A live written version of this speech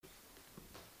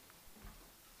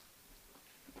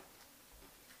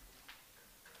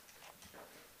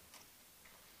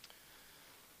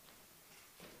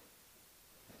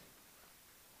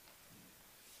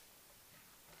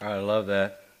I love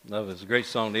that. Love it. It's a great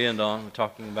song to end on. We're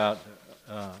talking about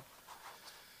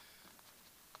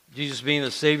Jesus being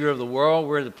the Savior of the world.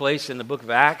 We're at the place in the book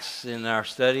of Acts in our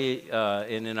study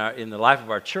and in the life of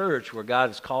our church where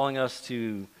God is calling us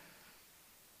to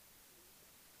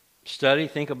study,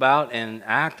 think about, and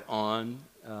act on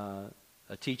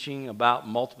a teaching about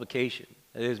multiplication.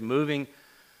 It is moving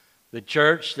the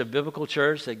church, the biblical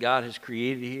church that God has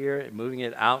created here, moving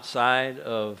it outside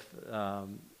of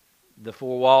the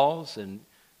four walls and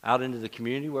out into the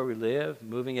community where we live,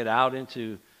 moving it out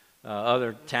into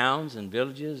other towns and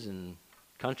villages and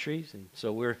countries. And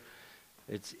so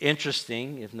it's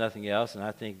interesting, if nothing else, and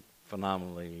I think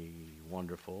phenomenally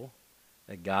wonderful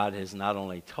that God has not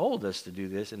only told us to do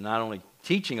this and not only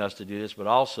teaching us to do this, but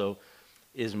also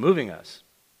is moving us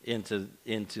into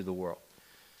the world.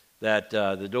 That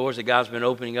the doors that God's been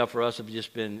opening up for us have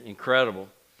just been incredible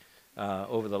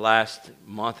over the last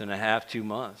month and a half, 2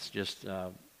 months. Just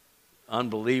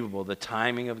unbelievable, the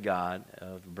timing of God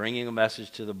of bringing a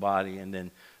message to the body and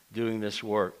then doing this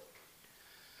work.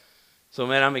 So,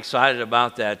 man, I'm excited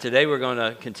about that. Today we're going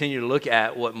to continue to look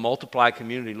at what Multiply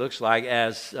Community looks like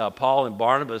as Paul and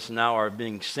Barnabas now are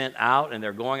being sent out and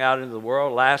they're going out into the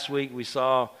world. Last week we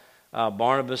saw Paul and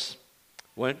Barnabas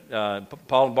went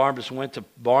to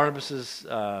Barnabas's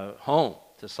home,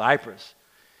 to Cyprus.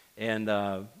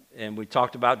 And we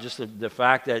talked about just the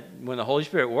fact that when the Holy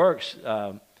Spirit works,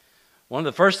 one of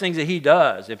the first things that he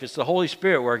does, if it's the Holy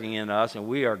Spirit working in us and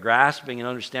we are grasping and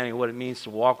understanding what it means to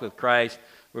walk with Christ,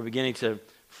 we're beginning to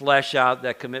flesh out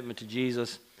that commitment to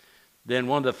Jesus, then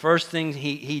one of the first things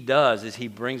he does is he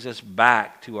brings us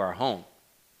back to our home.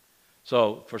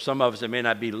 So for some of us, it may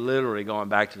not be literally going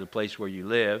back to the place where you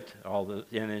lived, and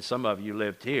then some of you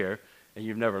lived here and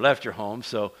you've never left your home.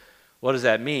 So what does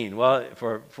that mean? Well,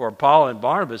 for Paul and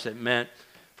Barnabas, it meant,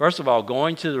 first of all,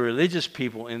 going to the religious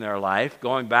people in their life,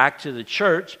 going back to the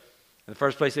church. The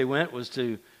first place they went was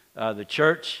to the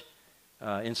church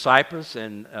in Cyprus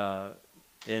and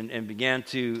began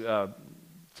to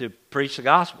preach the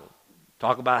gospel,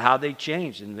 talk about how they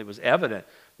changed, and it was evident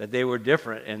that they were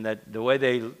different and that the way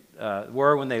they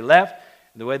were when they left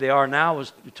and the way they are now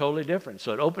was totally different.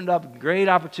 So it opened up great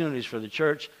opportunities for the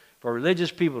church, for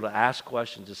religious people to ask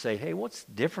questions, to say, hey, what's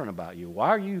different about you? Why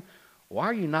are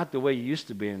you not the way you used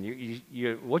to be?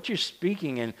 And what you're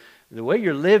speaking and the way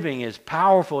you're living is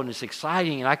powerful and it's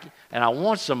exciting, and I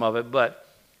want some of it, but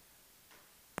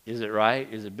is it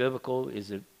right? Is it biblical?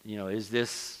 Is it, is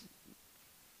this,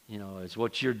 is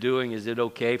what you're doing, is it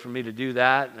okay for me to do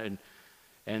that?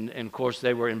 And of course,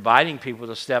 they were inviting people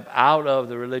to step out of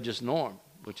the religious norm,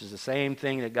 which is the same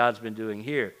thing that God's been doing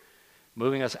here,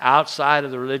 moving us outside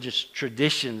of the religious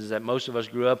traditions that most of us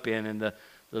grew up in and the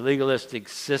legalistic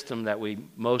system that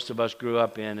most of us grew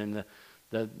up in, and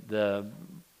the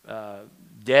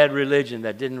dead religion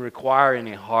that didn't require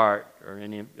any heart or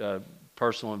any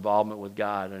personal involvement with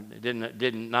God. And it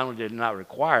didn't not only did it not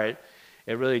require it,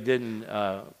 it really didn't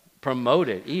promote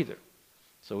it either.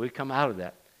 So we've come out of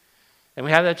that. And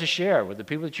we have that to share with the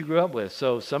people that you grew up with.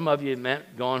 So some of you, it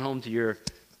meant going home to your,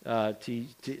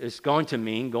 it's going to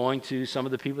mean going to some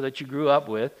of the people that you grew up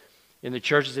with, in the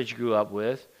churches that you grew up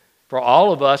with. For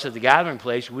all of us at the Gathering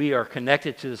Place, we are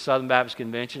connected to the Southern Baptist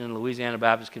Convention and Louisiana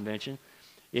Baptist Convention.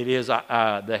 It is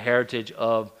the heritage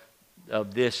of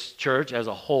this church as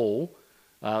a whole,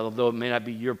 although it may not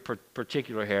be your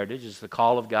particular heritage. It's the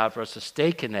call of God for us to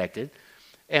stay connected.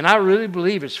 And I really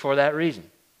believe it's for that reason.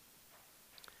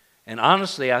 And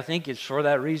honestly, I think it's for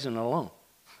that reason alone.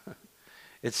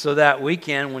 It's so that we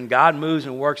can, when God moves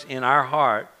and works in our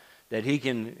heart, that He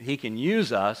can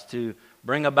use us to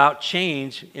bring about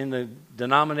change in the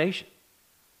denomination.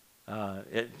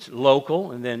 It's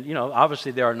local, and then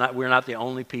obviously we're not the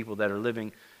only people that are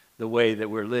living the way that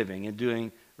we're living and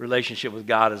doing relationship with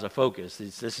God as a focus.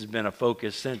 This has been a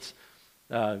focus since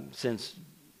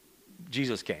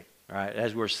Jesus came, right?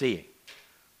 As we're seeing.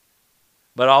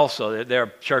 But also, there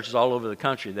are churches all over the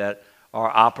country that are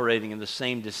operating in the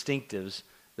same distinctives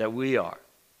that we are.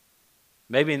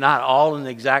 Maybe not all in the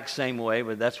exact same way,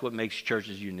 but that's what makes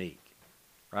churches unique,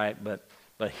 right? But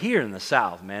here in the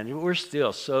South, man, we're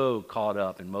still so caught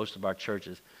up in most of our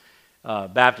churches,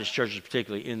 Baptist churches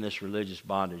particularly, in this religious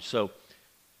bondage. So,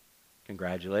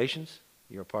 congratulations.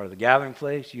 You're a part of the Gathering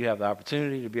Place. You have the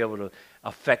opportunity to be able to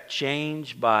affect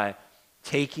change by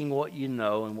taking what you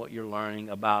know and what you're learning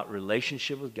about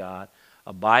relationship with God,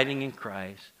 abiding in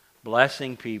Christ,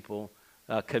 blessing people,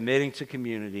 committing to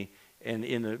community, and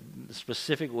in the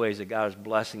specific ways that God is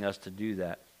blessing us to do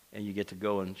that. And you get to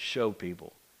go and show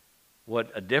people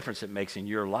what a difference it makes in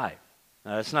your life.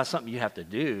 Now, it's not something you have to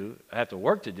do, have to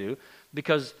work to do,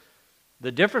 because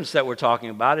The difference that we're talking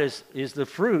about is the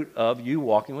fruit of you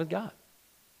walking with God.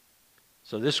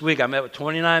 So this week I met with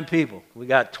 29 people. We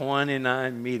got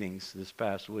 29 meetings this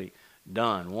past week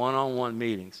done, one-on-one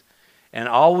meetings. And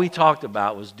all we talked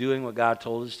about was doing what God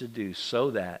told us to do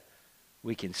so that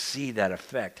we can see that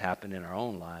effect happen in our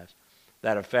own lives.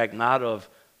 That effect not of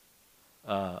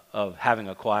having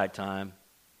a quiet time,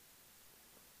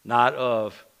 not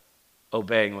of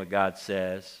obeying what God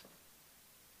says.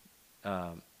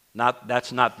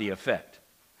 That's not the effect.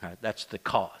 Right? That's the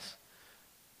cause.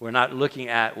 We're not looking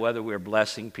at whether we're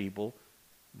blessing people,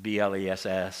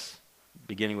 BLESS,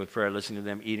 beginning with prayer, listening to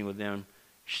them, eating with them,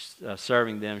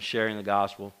 serving them, sharing the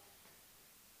gospel.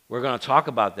 We're going to talk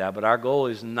about that, but our goal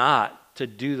is not to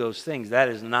do those things. That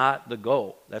is not the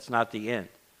goal. That's not the end.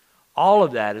 All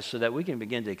of that is so that we can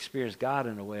begin to experience God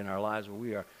in a way in our lives where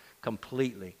we are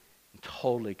completely and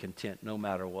totally content no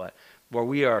matter what. Where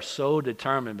we are so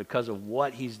determined because of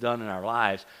what He's done in our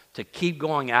lives to keep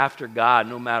going after God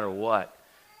no matter what.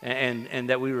 And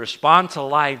that we respond to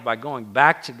life by going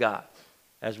back to God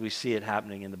as we see it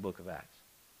happening in the book of Acts.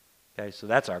 Okay, so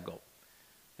that's our goal.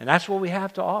 And that's what we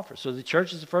have to offer. So the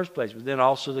church is the first place, but then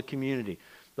also the community.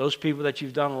 Those people that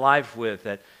you've done life with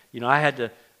that,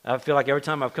 I feel like every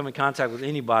time I've come in contact with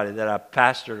anybody that I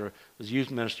pastored or was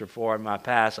youth minister for in my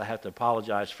past, I have to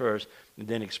apologize first and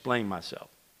then explain myself,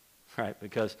 right?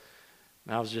 Because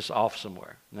I was just off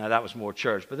somewhere. Now that was more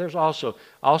church. But there's also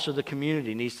the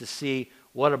community needs to see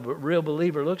what a real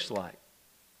believer looks like.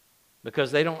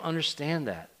 Because they don't understand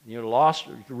that.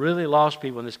 Really lost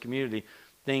people in this community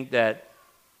think that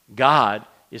God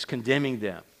is condemning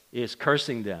them, is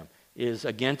cursing them, is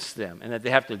against them, and that they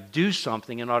have to do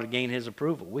something in order to gain His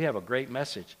approval. We have a great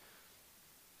message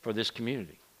for this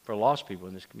community, for lost people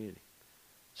in this community.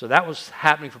 So that was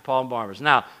happening for Paul and Barnabas.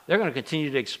 Now, they're going to continue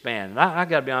to expand. And I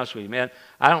got to be honest with you, man,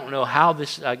 I don't know how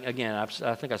this, again,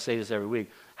 I think I say this every week,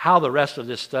 how the rest of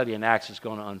this study in Acts is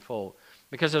going to unfold.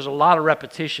 Because there's a lot of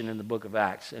repetition in the book of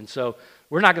Acts. And so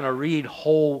we're not going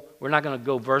to we're not going to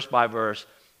go verse by verse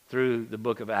through the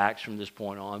book of Acts from this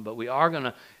point on, but we are going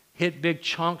to hit big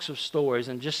chunks of stories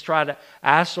and just try to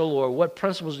ask the Lord, what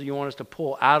principles do you want us to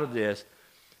pull out of this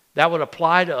that would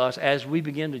apply to us as we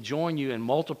begin to join you in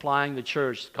multiplying the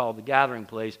church called the Gathering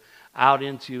Place out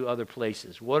into other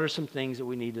places? What are some things that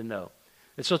we need to know?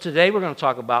 And so today we're going to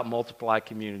talk about multiply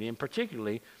community, and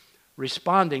particularly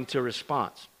responding to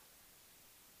response.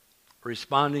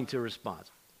 Responding to response.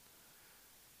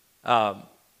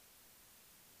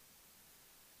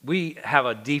 We have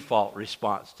a default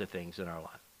response to things in our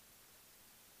life.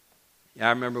 I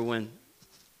remember when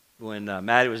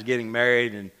Maddie was getting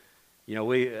married, and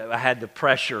I had the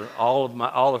pressure all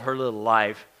of her little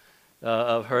life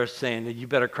of her saying that you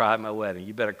better cry at my wedding,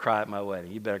 you better cry at my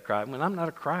wedding, you better cry. When I'm not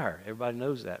a crier, everybody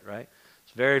knows that, right?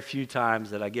 It's very few times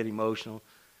that I get emotional.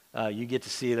 You get to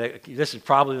see it. This is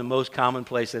probably the most common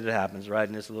place that it happens, right,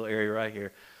 in this little area right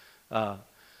here. But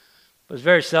it's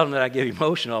very seldom that I get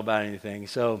emotional about anything.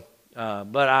 So,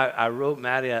 but I wrote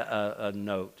Maddie a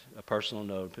note, a personal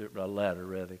note, a letter,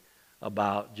 really,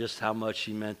 about just how much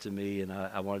she meant to me, and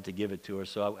I wanted to give it to her.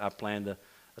 So I planned a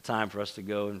time for us to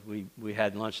go, and we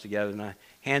had lunch together, and I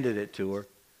handed it to her.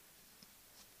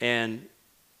 And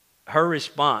her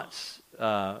response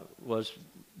was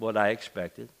what I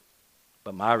expected.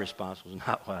 But my response was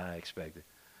not what I expected.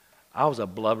 I was a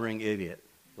blubbering idiot.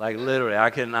 Like literally,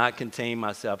 I could not contain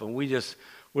myself. And we're just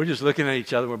looking at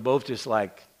each other. We're both just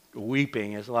like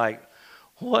weeping. It's like,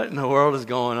 what in the world is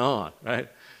going on, right?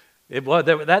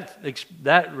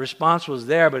 That response was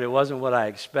there, but it wasn't what I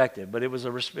expected. But it was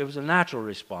a natural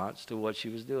response to what she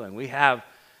was doing. We have,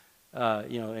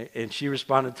 and she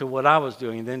responded to what I was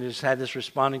doing, and then just had this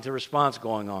responding to response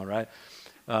going on, right?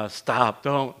 Stop,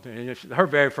 don't. And her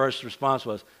very first response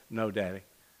was, no, Daddy.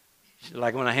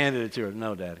 Like when I handed it to her,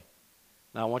 no, Daddy.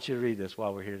 Now I want you to read this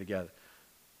while we're here together.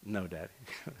 No, Daddy.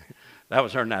 That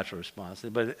was her natural response.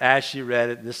 But as she read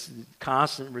it, this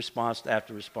constant response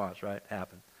after response, right,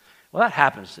 happened. Well, that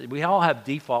happens. We all have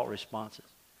default responses.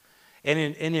 And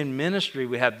in ministry,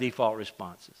 we have default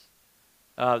responses.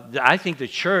 I think the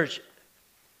church,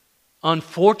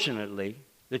 unfortunately,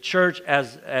 the church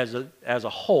as a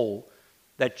whole,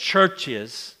 that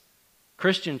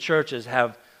Christian churches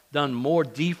have done more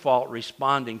default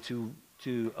responding to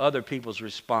other people's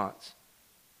response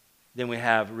than we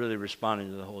have really responding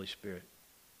to the Holy Spirit.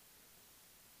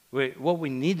 What we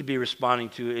need to be responding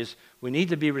to is we need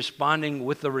to be responding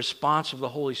with the response of the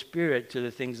Holy Spirit to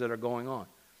the things that are going on.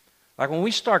 Like when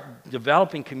we start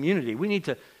developing community, we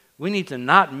need to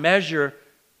not measure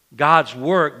God's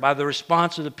work by the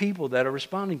response of the people that are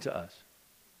responding to us.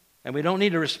 And we don't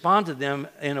need to respond to them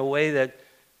in a way that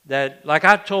that, like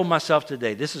I told myself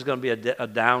today, this is going to be a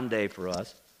down day for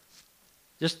us.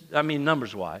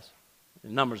 Numbers-wise.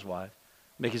 Numbers-wise.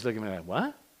 Mickey's looking at me like,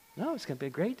 what? No, it's going to be a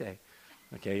great day.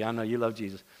 Okay, I know you love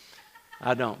Jesus.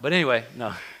 I don't. But anyway,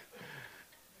 no.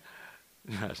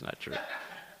 No, that's not true.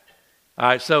 All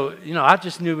right, so, I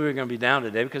just knew we were going to be down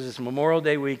today because it's Memorial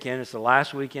Day weekend. It's the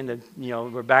last weekend that,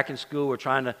 we're back in school. We're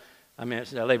trying to,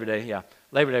 it's Labor Day, yeah.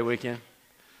 Labor Day weekend.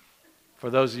 For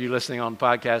those of you listening on the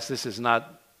podcast, this is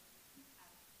not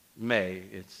May.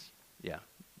 It's,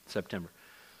 September.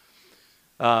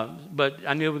 But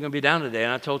I knew we were going to be down today,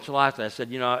 and I told Talata, I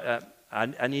said,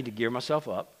 I need to gear myself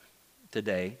up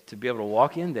today to be able to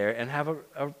walk in there and have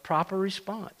a proper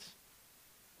response.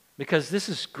 Because this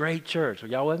is great church. Are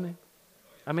y'all with me?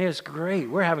 It's great.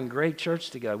 We're having great church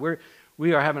together.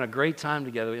 We are having a great time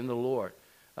together in the Lord.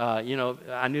 I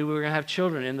knew we were going to have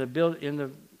children in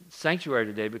the sanctuary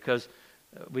today because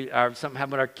something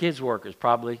happened with our kids' workers.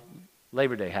 Probably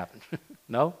Labor Day happened.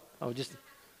 No? Oh, just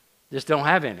don't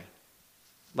have any.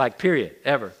 Like, period,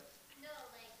 ever. No,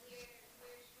 we're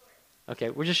short. Okay,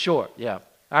 we're just short, yeah.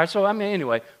 All right, so,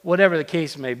 anyway, whatever the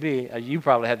case may be, you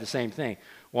probably had the same thing,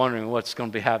 wondering what's going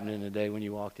to be happening today when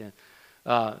you walked in.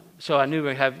 So I knew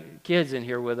we'd have kids in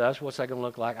here with us. What's that going to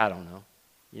look like? I don't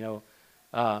know.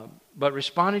 But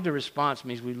responding to response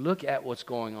means we look at what's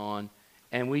going on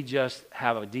and we just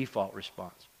have a default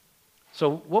response. So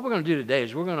what we're going to do today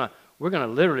is we're going to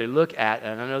literally look at,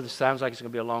 and I know this sounds like it's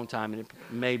going to be a long time, and it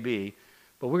may be,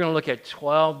 but we're going to look at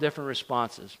 12 different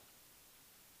responses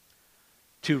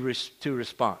to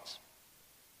response.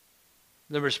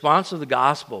 The response of the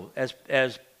gospel,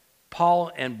 as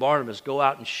Paul and Barnabas go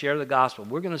out and share the gospel,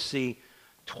 we're going to see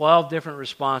 12 different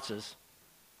responses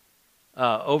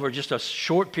over just a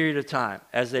short period of time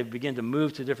as they begin to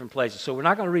move to different places. So we're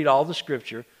not going to read all the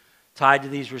scripture tied to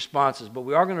these responses, but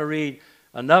we are going to read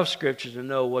enough scripture to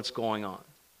know what's going on.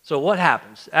 So what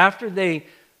happens? After they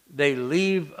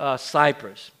leave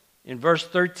Cyprus, in verse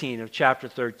 13 of chapter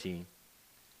 13,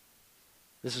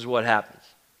 this is what happens.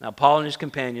 Now Paul and his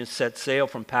companions set sail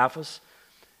from Paphos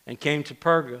and came to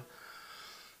Perga,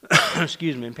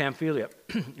 in Pamphylia.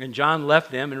 And John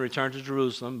left them and returned to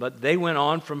Jerusalem, but they went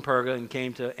on from Perga and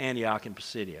came to Antioch in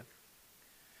Pisidia.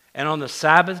 And on the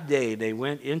Sabbath day they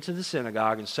went into the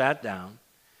synagogue and sat down.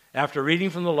 After reading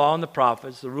from the law and the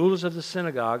prophets, the rulers of the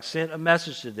synagogue sent a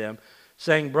message to them,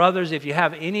 saying, "Brothers, if you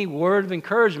have any word of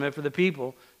encouragement for the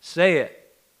people, say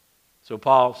it." So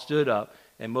Paul stood up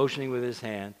and motioning with his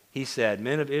hand, he said,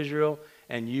 "Men of Israel,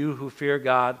 and you who fear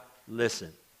God,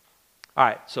 listen." All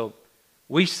right, so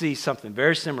we see something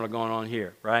very similar going on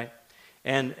here, right?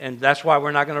 And that's why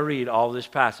we're not going to read all this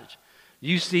passage.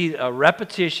 You see a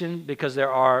repetition because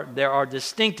there are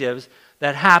distinctives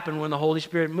that happen when the Holy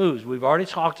Spirit moves. We've already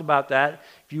talked about that.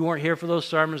 If you weren't here for those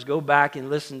sermons, go back and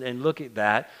listen and look at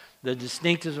that. The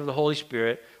distinctives of the Holy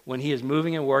Spirit when he is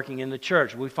moving and working in the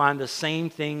church. We find the same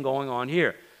thing going on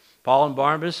here. Paul and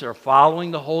Barnabas are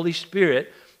following the Holy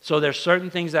Spirit, so there's certain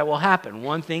things that will happen.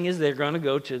 One thing is they're going to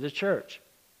go to the church.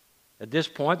 At this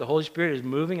point, the Holy Spirit is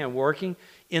moving and working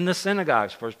in the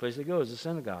synagogues. First place they go is the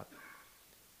synagogue.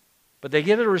 But they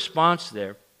get a response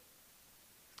there.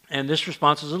 And this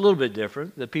response is a little bit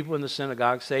different. The people in the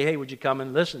synagogue say, "Hey, would you come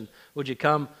and listen? Would you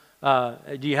come?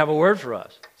 Do you have a word for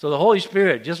us?" So the Holy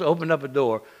Spirit just opened up a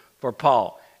door for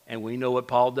Paul. And we know what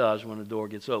Paul does when the door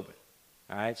gets open.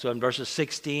 All right, so in verses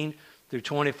 16 through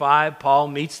 25, Paul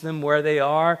meets them where they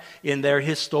are in their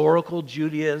historical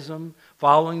Judaism,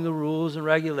 following the rules and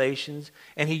regulations.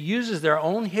 And he uses their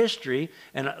own history,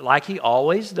 and like he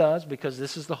always does, because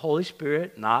this is the Holy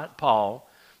Spirit, not Paul,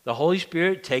 the Holy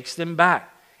Spirit takes them back.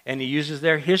 And he uses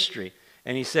their history.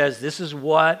 And he says, this is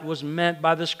what was meant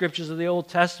by the scriptures of the Old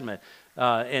Testament.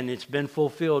 And it's been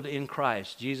fulfilled in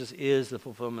Christ. Jesus is the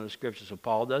fulfillment of Scripture. So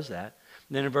Paul does that.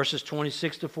 And then in verses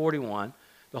 26 to 41,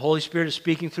 the Holy Spirit is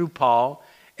speaking through Paul.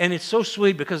 And it's so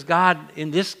sweet because God,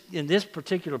 in this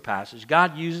particular passage,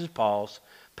 God uses Paul's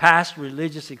past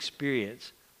religious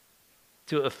experience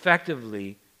to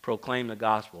effectively proclaim the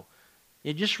gospel.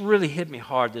 It just really hit me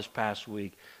hard this past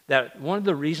week that one of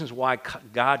the reasons why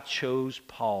God chose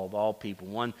Paul, of all people,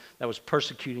 one that was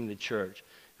persecuting the church,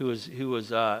 is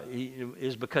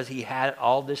because he had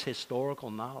all this historical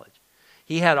knowledge.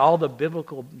 He had all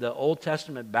the Old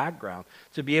Testament background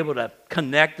to be able to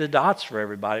connect the dots for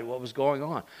everybody, what was going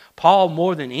on. Paul,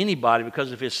 more than anybody,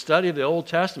 because of his study of the Old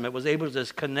Testament, was able to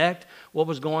connect what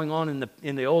was going on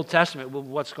in the Old Testament with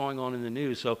what's going on in the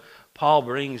New. So Paul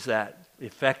brings that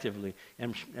effectively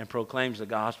and proclaims the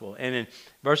gospel. And in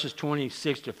verses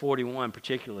 26 to 41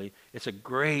 particularly, it's a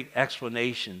great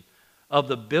explanation of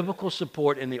the biblical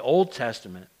support in the Old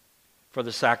Testament for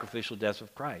the sacrificial death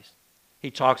of Christ.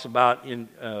 He talks about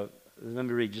let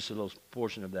me read just a little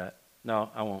portion of that. No,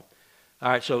 I won't. All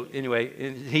right, so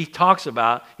anyway, he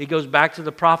goes back to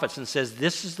the prophets and says,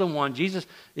 this is the one. Jesus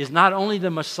is not only the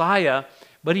Messiah,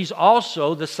 but he's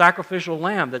also the sacrificial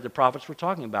lamb that the prophets were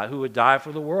talking about, who would die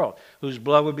for the world, whose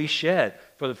blood would be shed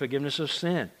for the forgiveness of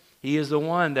sin. He is the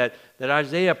one that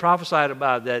Isaiah prophesied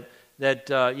about,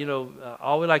 that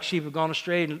all we like sheep have gone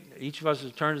astray, and each of us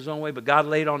has turned his own way, but God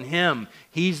laid on him.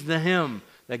 He's the him,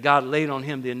 that God laid on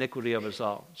him the iniquity of us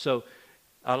all. So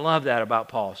I love that about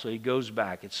Paul. So he goes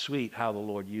back. It's sweet how the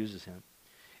Lord uses him.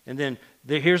 And then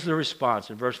here's the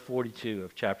response in verse 42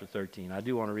 of chapter 13. I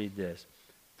do want to read this.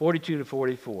 42 to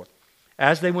 44.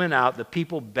 As they went out, the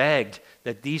people begged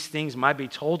that these things might be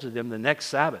told to them the next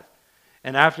Sabbath.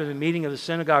 And after the meeting of the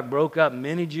synagogue broke up,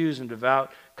 many Jews and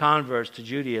devout converts to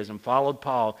Judaism followed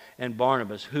Paul and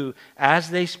Barnabas, who, as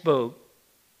they spoke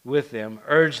with them,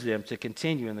 urged them to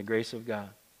continue in the grace of God.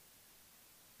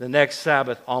 The next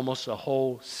Sabbath, almost a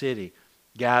whole city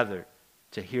gathered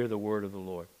to hear the word of the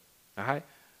Lord. All right?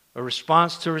 A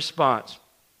response to response.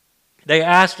 They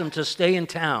asked them to stay in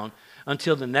town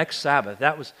until the next Sabbath.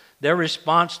 That was their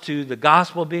response to the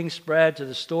gospel being spread, to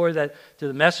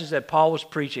the message that Paul was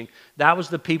preaching. That was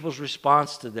the people's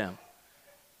response to them.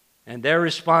 And their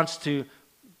response to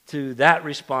that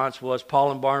response was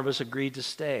Paul and Barnabas agreed to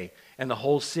stay, and the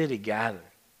whole city gathered.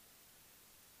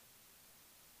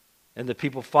 And the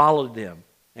people followed them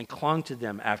and clung to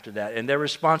them after that. And their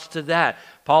response to that,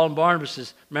 Paul and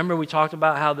Barnabas, remember we talked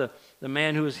about how the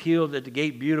man who was healed at the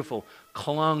gate beautiful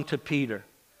clung to Peter.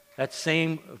 That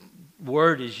same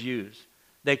word is used.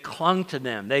 They clung to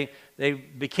them. They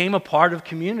became a part of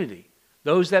community.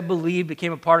 Those that believed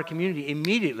became a part of community.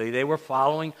 Immediately they were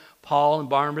following Paul and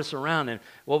Barnabas around. And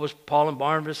what was Paul and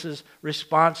Barnabas'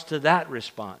 response to that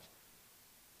response?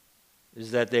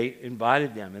 Is that they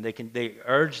invited them and they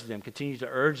urged them, continued to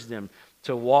urge them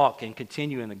to walk and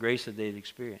continue in the grace that they'd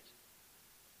experienced.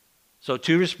 So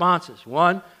 2 responses.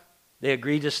 One, they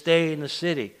agreed to stay in the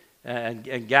city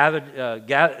and gathered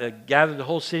the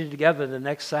whole city together the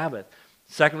next Sabbath.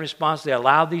 Second response, they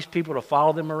allowed these people to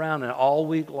follow them around, and all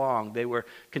week long they were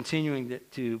continuing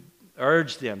to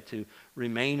urge them to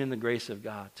remain in the grace of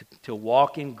God, to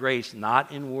walk in grace,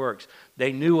 not in works.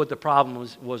 They knew what the problem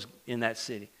was in that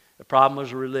city. The problem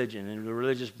was religion and the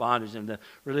religious bondage, and the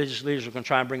religious leaders were going to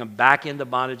try and bring them back into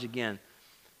bondage again.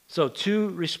 So 2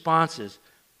 responses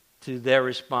to their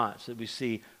response that we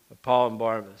see of Paul and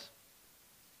Barnabas.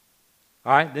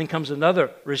 All right, then comes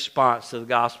another response to the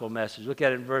gospel message. Look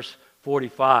at it in verse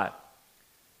 45.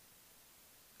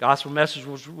 Gospel message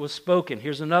was spoken.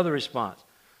 Here's another response.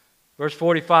 Verse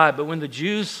 45, but when the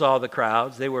Jews saw the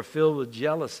crowds, they were filled with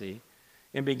jealousy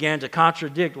and began to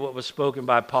contradict what was spoken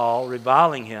by Paul,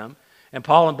 reviling him. And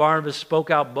Paul and Barnabas spoke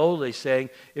out boldly, saying,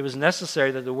 it was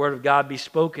necessary that the word of God be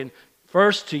spoken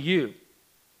first to you.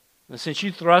 And since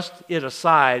you thrust it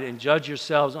aside and judge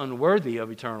yourselves unworthy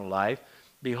of eternal life,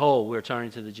 behold, we are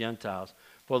turning to the Gentiles.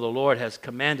 For the Lord has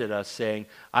commanded us, saying,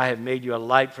 I have made you a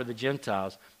light for the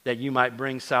Gentiles, that you might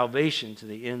bring salvation to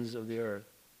the ends of the earth.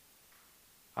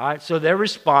 All right, so their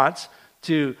response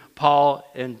to Paul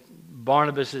and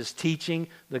Barnabas' teaching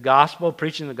the gospel,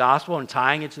 preaching the gospel, and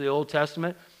tying it to the Old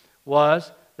Testament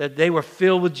was that they were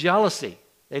filled with jealousy.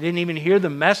 They didn't even hear the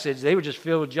message. They were just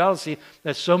filled with jealousy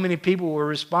that so many people were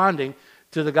responding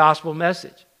to the gospel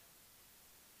message.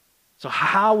 So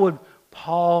how would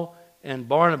Paul and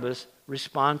Barnabas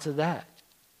respond to that?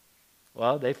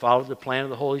 Well, they followed the plan of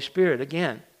the Holy Spirit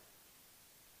again,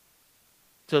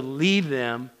 to leave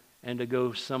them and to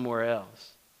go somewhere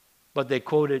else. But they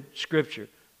quoted Scripture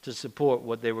to support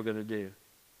what they were going to do.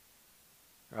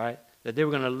 Right? That they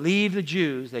were going to leave the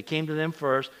Jews. They came to them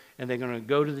first, and they're going to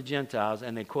go to the Gentiles.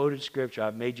 And they quoted Scripture.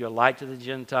 I've made you a light to the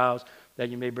Gentiles, that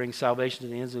you may bring salvation to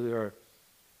the ends of the earth.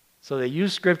 So they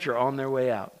used Scripture on their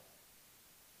way out.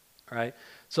 Right?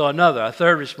 So a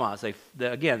third response.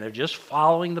 They're just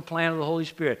following the plan of the Holy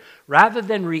Spirit. Rather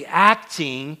than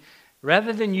reacting,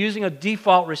 rather than using a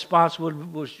default response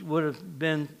would have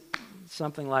been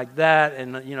something like that,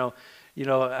 and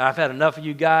I've had enough of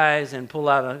you guys, and pull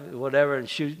out whatever and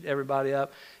shoot everybody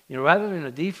up. Rather than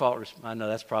a default response, I know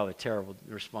that's probably a terrible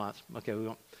response. Okay,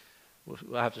 we'll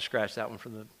have to scratch that one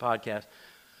from the podcast.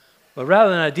 But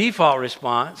rather than a default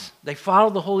response, they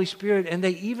followed the Holy Spirit, and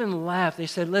they even laughed. They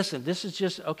said, listen, this is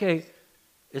just, okay,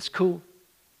 it's cool.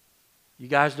 You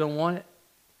guys don't want it?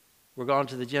 We're going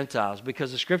to the Gentiles,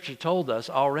 because the Scripture told us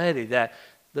already that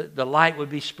the light would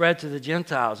be spread to the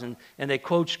Gentiles, and they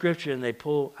quote Scripture and they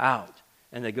pull out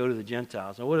and they go to the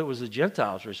Gentiles. And what was the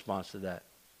Gentiles' response to that?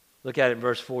 Look at it in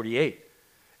verse 48.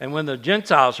 And when the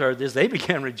Gentiles heard this, they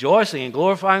began rejoicing and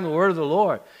glorifying the word of the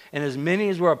Lord. And as many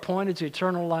as were appointed to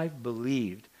eternal life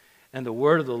believed. And the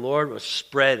word of the Lord was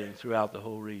spreading throughout the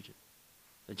whole region.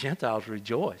 The Gentiles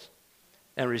rejoiced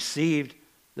and received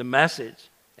the message,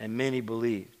 and many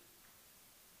believed.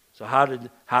 So how did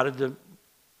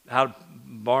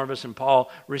Barnabas and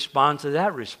Paul respond to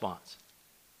that response?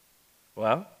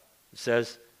 Well, it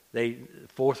says the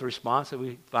fourth response that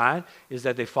we find is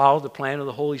that they followed the plan of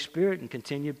the Holy Spirit and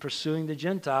continued pursuing the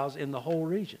Gentiles in the whole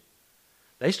region.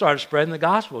 They started spreading the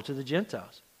gospel to the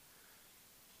Gentiles.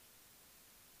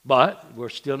 But we're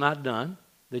still not done.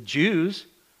 The Jews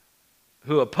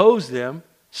who opposed them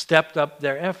stepped up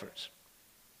their efforts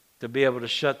to be able to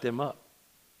shut them up.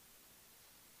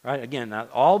 Right? Again, now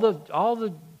all the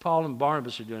Paul and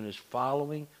Barnabas are doing is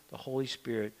following the Holy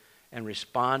Spirit and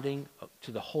responding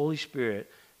to the Holy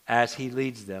Spirit as he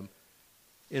leads them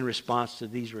in response to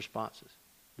these responses.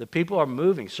 The people are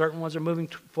moving. Certain ones are moving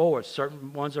forward.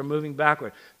 Certain ones are moving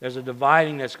backward. There's a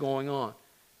dividing that's going on.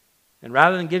 And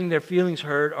rather than getting their feelings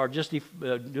hurt or just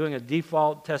doing a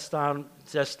default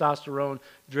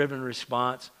testosterone-driven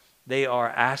response, they are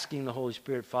asking the Holy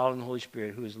Spirit, following the Holy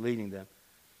Spirit who is leading them.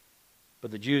 But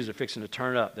the Jews are fixing to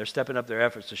turn up. They're stepping up their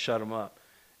efforts to shut them up.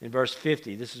 In verse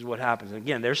 50, this is what happens. And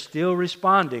again, they're still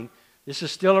responding. This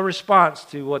is still a response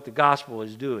to what the gospel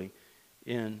is doing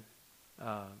in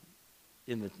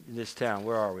this town.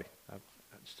 Where are we?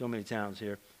 So many towns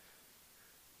here.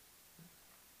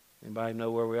 Anybody know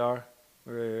where we are?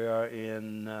 We are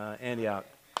in Antioch.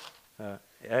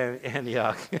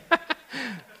 Antioch.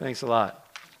 Thanks a lot,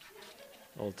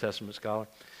 Old Testament scholar.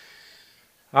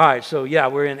 All right, so yeah,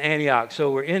 we're in Antioch.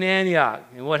 So we're in Antioch,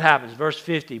 and what happens? Verse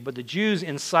 50, but the Jews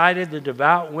incited the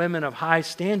devout women of high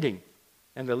standing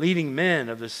and the leading men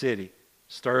of the city,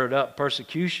 stirred up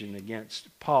persecution against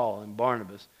Paul and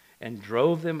Barnabas, and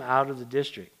drove them out of the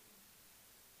district.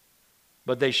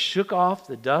 But they shook off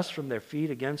the dust from their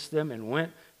feet against them and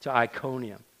went to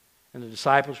Iconium. And the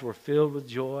disciples were filled with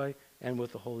joy and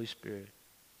with the Holy Spirit.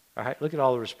 All right, look at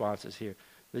all the responses here.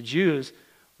 The Jews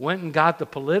went and got the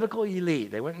political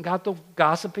elite. They went and got the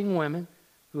gossiping women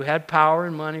who had power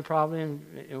and money probably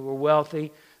and were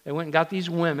wealthy. They went and got these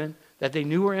women that they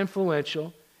knew were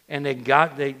influential, and they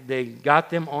got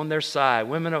them on their side,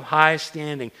 women of high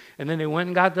standing. And then they went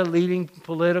and got the leading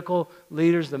political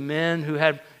leaders, the men who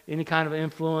had any kind of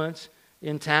influence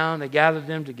in town. They gathered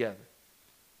them together.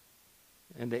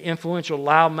 And the influential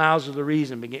loud mouths of the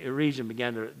region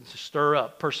began to stir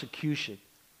up persecution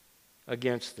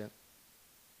against them.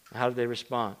 How did they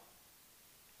respond?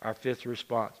 Our fifth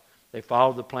response. They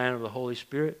followed the plan of the Holy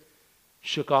Spirit,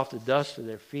 shook off the dust of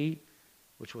their feet,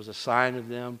 which was a sign of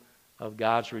them, of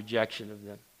God's rejection of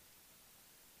them.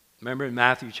 Remember in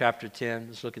Matthew chapter 10,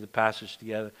 let's look at the passage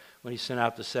together, when he sent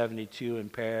out the 72 in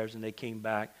pairs and they came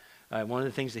back. One of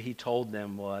the things that he told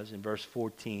them was, in verse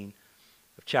 14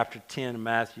 of chapter 10 of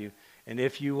Matthew, and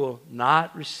if they will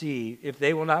not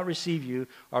receive you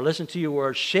or listen to your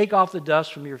words, shake off the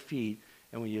dust from your feet,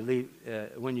 and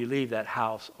when you leave that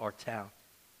house or town.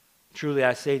 Truly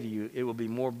I say to you, it will be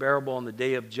more bearable on the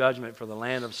day of judgment for the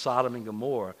land of Sodom and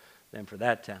Gomorrah than for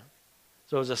that town.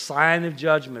 So it was a sign of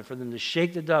judgment for them to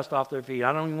shake the dust off their feet.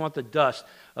 I don't even want the dust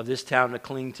of this town to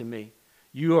cling to me.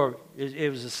 It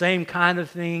was the same kind of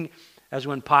thing as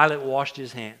when Pilate washed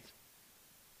his hands.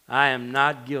 I am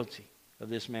not guilty of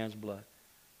this man's blood.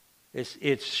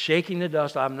 It's shaking the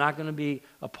dust. I'm not going to be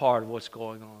a part of what's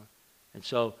going on. And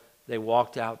so they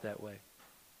walked out that way.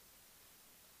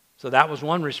 So that was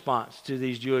one response to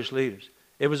these Jewish leaders.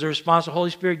 It was a response the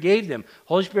Holy Spirit gave them.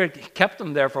 Holy Spirit kept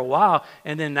them there for a while,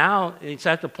 and then now it's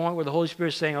at the point where the Holy Spirit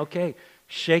is saying, okay,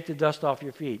 shake the dust off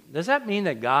your feet. Does that mean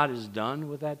that God is done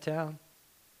with that town?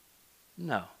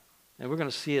 No. And we're going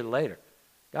to see it later.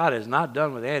 God is not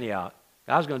done with Antioch.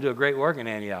 God's going to do a great work in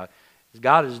Antioch.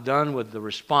 God is done with the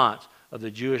response of the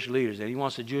Jewish leaders. And he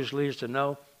wants the Jewish leaders to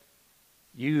know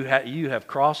you have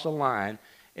crossed the line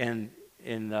and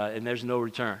there's no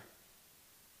return.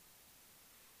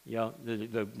 You know,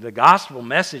 the gospel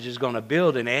message is going to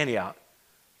build in Antioch.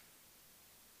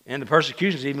 And the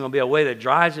persecution is even going to be a way that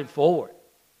drives it forward.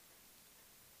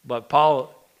 But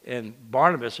Paul and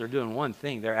Barnabas are doing one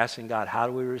thing. They're asking God, how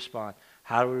do we respond?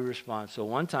 How do we respond? So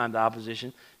one time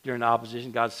during the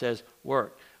opposition, God says,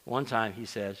 work. One time he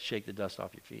says, shake the dust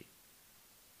off your feet.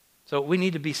 So we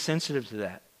need to be sensitive to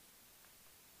that.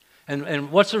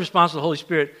 And what's the response of the Holy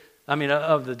Spirit,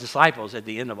 of the disciples at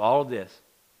the end of all of this?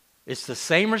 It's the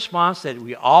same response that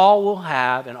we all will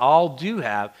have and all do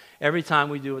have every time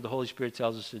we do what the Holy Spirit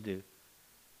tells us to do.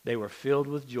 They were filled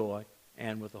with joy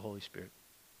and with the Holy Spirit.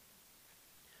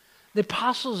 The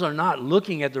apostles are not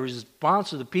looking at the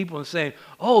response of the people and saying,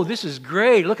 oh, this is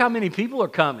great. Look how many people are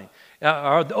coming.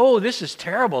 Or, oh, this is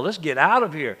terrible. Let's get out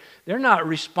of here. They're not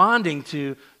responding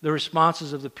to the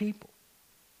responses of the people.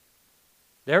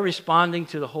 They're responding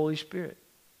to the Holy Spirit.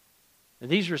 And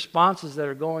these responses that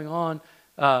are going on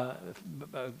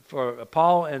for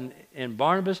Paul and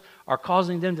Barnabas are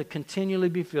causing them to continually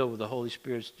be filled with the Holy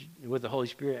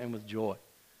Spirit and with joy.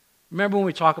 Remember when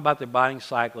we talk about the abiding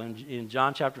cycle in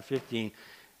John chapter 15,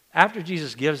 after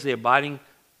Jesus gives the abiding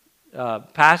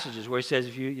passages where he says,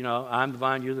 if I'm the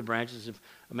vine, you're the branches. If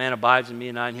a man abides in me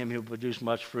and I in him, he'll produce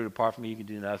much fruit. Apart from me, you can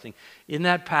do nothing. In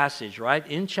that passage, right,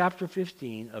 in chapter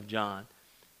 15 of John,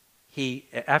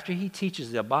 after he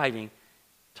teaches the abiding,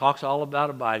 talks all about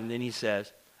abiding, then he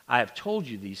says, I have told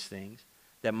you these things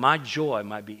that my joy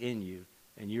might be in you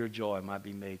and your joy might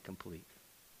be made complete.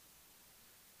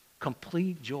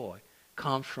 Complete joy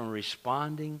comes from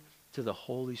responding to the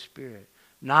Holy Spirit,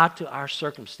 not to our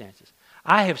circumstances.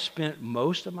 I have spent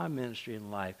most of my ministry in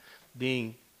life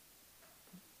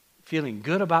feeling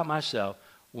good about myself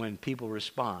when people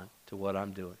respond to what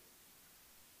I'm doing.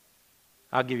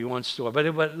 I'll give you one story.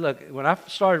 But look, when I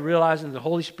started realizing the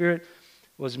Holy Spirit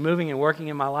was moving and working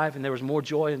in my life and there was more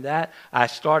joy in that, I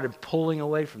started pulling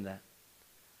away from that.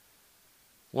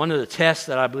 One of the tests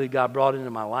that I believe God brought into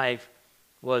my life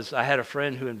was I had a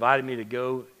friend who invited me to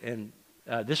go, and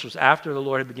this was after the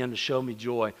Lord had begun to show me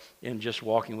joy in just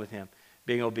walking with him,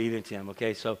 being obedient to him,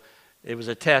 okay? So it was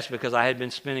a test because I had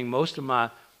been spending most of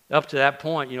up to that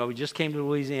point, we just came to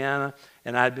Louisiana,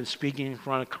 and I had been speaking in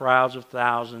front of crowds of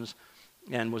thousands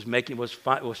and was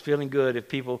feeling good if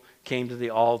people came to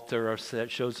the altar or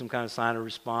showed some kind of sign of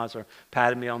response or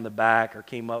patted me on the back or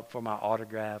came up for my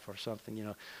autograph or something,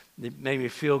 It made me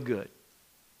feel good.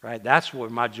 Right? That's where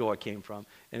my joy came from,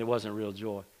 and it wasn't real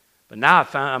joy. But now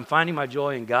I'm finding my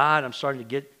joy in God. I'm starting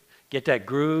to get that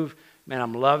groove. Man,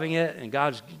 I'm loving it,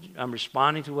 and I'm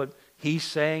responding to what He's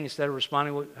saying instead of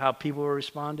responding to how people are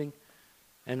responding.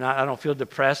 And I don't feel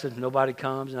depressed if nobody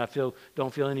comes, and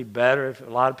don't feel any better if a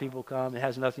lot of people come. It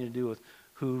has nothing to do with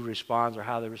who responds or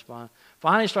how they respond.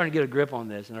 Finally starting to get a grip on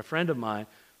this, and a friend of mine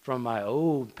from my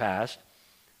old past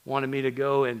wanted me to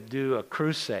go and do a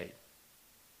crusade.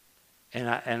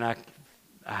 And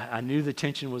I knew the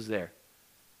tension was there.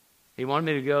 He wanted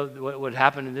me to go, what would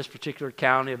happen in this particular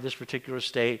county of this particular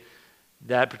state,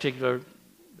 that particular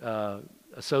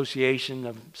association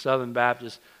of Southern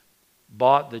Baptists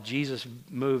bought the Jesus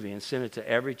movie and sent it to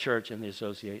every church in the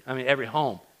association, every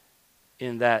home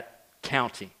in that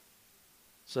county.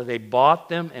 So they bought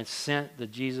them and sent the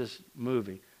Jesus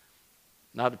movie,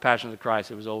 not the Passion of the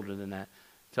Christ, it was older than that,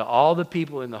 to all the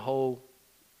people in the whole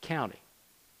county.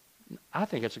 I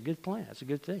think that's a good plan. That's a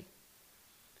good thing.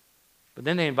 But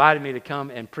then they invited me to come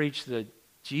and preach the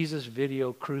Jesus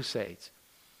Video Crusades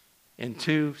in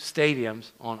 2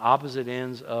 stadiums on opposite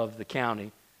ends of the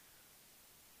county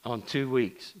on 2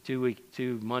 weeks.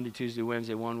 2 Monday, Tuesday,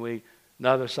 Wednesday, 1 week.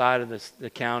 Another side of the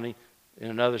county in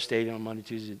another stadium on Monday,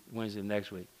 Tuesday, Wednesday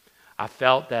next week. I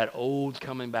felt that old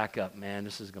coming back up. Man,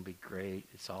 this is going to be great.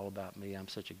 It's all about me. I'm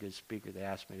such a good speaker. They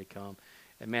asked me to come.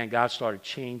 And man, God started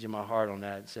changing my heart on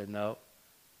that and said, no,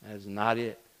 that is not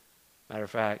it. Matter of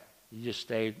fact, you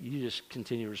just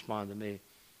continue to respond to me.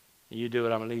 And you do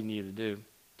what I'm leading you to do.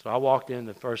 So I walked in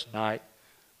the first night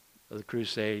of the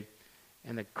crusade,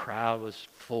 and the crowd was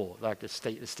full. Like the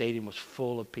stadium was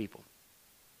full of people.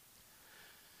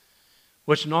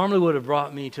 Which normally would have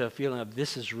brought me to a feeling of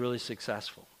this is really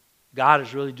successful. God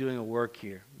is really doing a work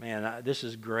here. Man, this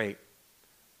is great.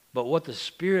 But what the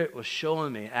Spirit was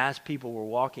showing me as people were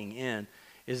walking in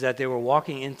is that they were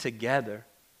walking in together,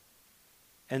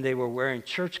 and they were wearing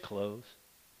church clothes,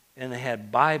 and they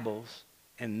had Bibles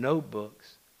and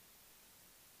notebooks,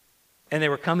 and they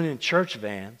were coming in church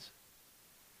vans,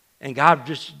 and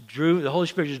the Holy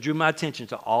Spirit just drew my attention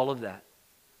to all of that.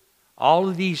 All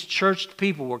of these churched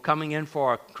people were coming in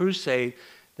for a crusade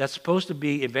that's supposed to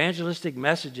be evangelistic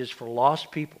messages for lost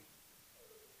people.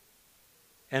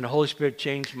 And the Holy Spirit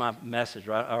changed my message,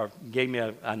 right? Or gave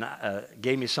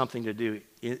me something to do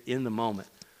in the moment.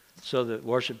 So the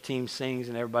worship team sings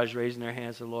and everybody's raising their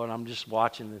hands to the Lord. I'm just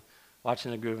watching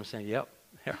the group and saying, "Yep,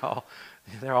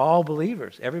 they're all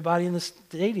believers. Everybody in the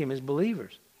stadium is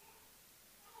believers."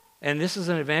 And this is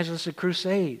an evangelistic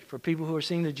crusade for people who are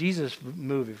seeing the Jesus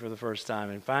movie for the first time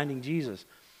and finding Jesus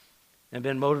and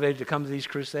been motivated to come to these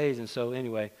crusades. And so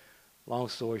anyway, long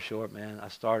story short, man, I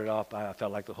started off I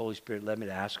felt like the Holy Spirit led me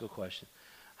to ask a question.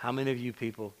 How many of you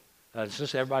people,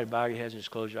 just everybody bow your heads and just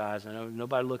close your eyes. I know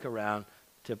nobody look around,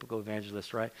 typical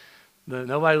evangelist, right?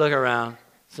 Nobody look around.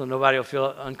 So nobody will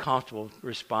feel uncomfortable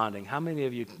responding. How many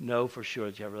of you know for sure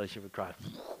that you have a relationship with Christ?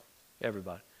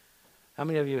 Everybody. How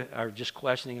many of you are just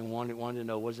questioning and wanting to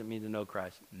know what does it mean to know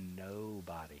Christ?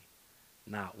 Nobody.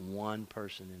 Not one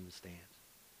person in the stands.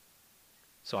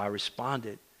 So I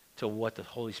responded to what the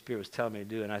Holy Spirit was telling me to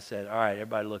do, and I said, all right,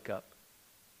 everybody look up.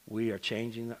 We are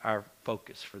changing our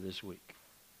focus for this week.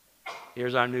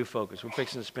 Here's our new focus. We're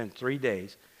fixing to spend 3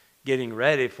 days getting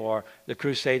ready for the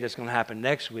crusade that's going to happen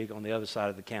next week on the other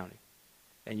side of the county.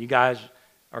 And you guys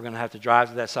are going to have to drive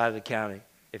to that side of the county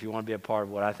if you want to be a part of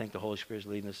what I think the Holy Spirit is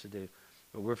leading us to do.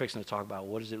 But we're fixing to talk about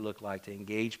what does it look like to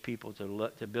engage people,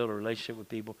 to build a relationship with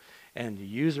people, and to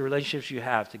use the relationships you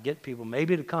have to get people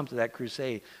maybe to come to that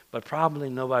crusade, but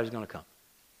probably nobody's going to come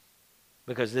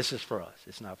because this is for us.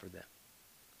 It's not for them.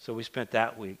 So we spent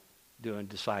that week doing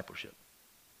discipleship,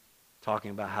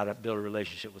 talking about how to build a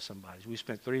relationship with somebody. We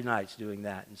spent 3 nights doing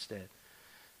that instead.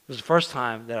 It was the first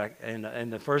time that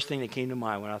and the first thing that came to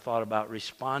mind when I thought about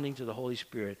responding to the Holy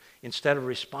Spirit instead of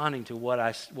responding to what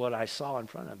I saw in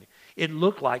front of me. It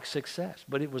looked like success,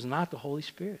 but it was not the Holy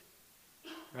Spirit,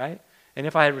 right? And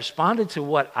if I had responded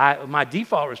to my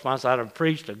default response, I'd have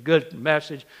preached a good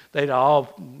message. They'd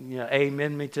all,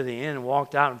 amen me to the end and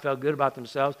walked out and felt good about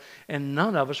themselves. And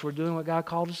none of us were doing what God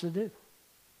called us to do.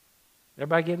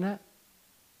 Everybody getting that?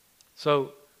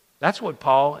 So that's what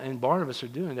Paul and Barnabas are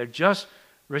doing. They're just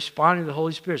responding to the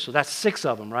Holy Spirit. So that's 6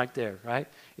 of them right there, right?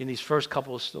 In these first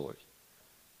couple of stories.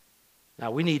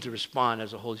 Now we need to respond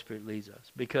as the Holy Spirit leads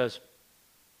us because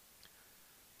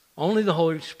only the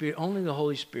Holy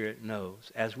Spirit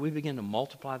knows, as we begin to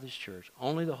multiply this church,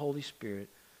 only the Holy Spirit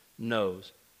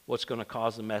knows what's going to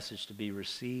cause the message to be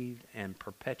received and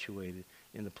perpetuated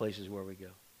in the places where we go.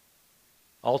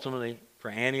 Ultimately, for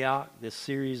Antioch, this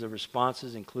series of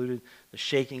responses included the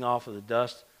shaking off of the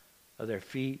dust of their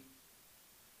feet,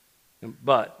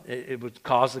 but it would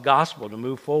cause the gospel to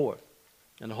move forward.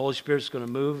 And the Holy Spirit is going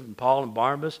to move in Paul and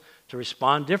Barnabas to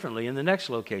respond differently in the next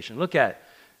location. Look at it.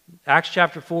 Acts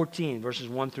chapter 14, verses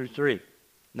 1 through 3.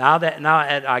 Now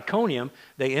at Iconium,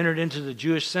 they entered into the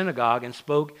Jewish synagogue and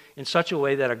spoke in such a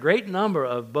way that a great number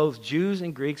of both Jews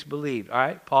and Greeks believed. All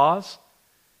right, pause.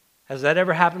 Has that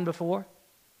ever happened before?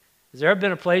 Has there ever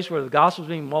been a place where the gospel is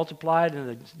being multiplied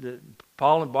and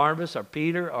Paul and Barnabas or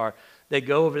Peter, or they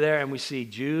go over there and we see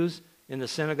Jews in the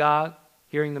synagogue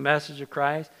hearing the message of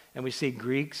Christ, and we see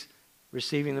Greeks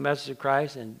receiving the message of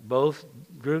Christ, and both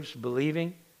groups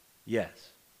believing? Yes.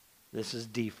 This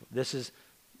is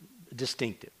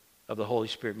distinctive of the Holy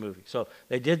Spirit moving. So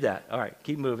they did that. All right,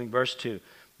 keep moving. Verse 2.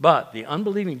 But the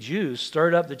unbelieving Jews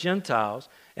stirred up the Gentiles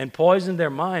and poisoned their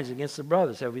minds against the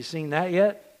brothers. Have we seen that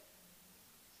yet?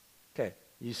 Okay,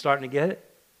 you starting to get it?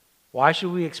 Why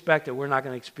should we expect that we're not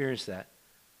going to experience that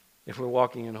if we're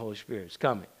walking in the Holy Spirit? It's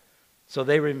coming. But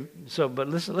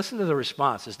listen to the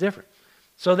response. It's different.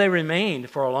 So they remained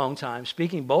for a long time,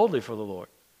 speaking boldly for the Lord,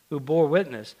 who bore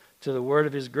witness to the word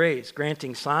of his grace,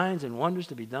 granting signs and wonders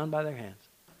to be done by their hands.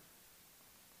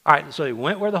 All right, so they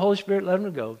went where the Holy Spirit led them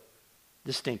to go.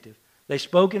 Distinctive. They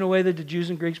spoke in a way that the Jews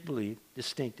and Greeks believed.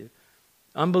 Distinctive.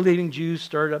 Unbelieving Jews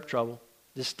stirred up trouble.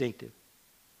 Distinctive.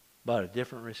 But a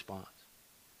different response.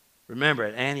 Remember,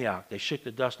 at Antioch, they shook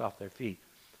the dust off their feet.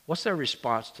 What's their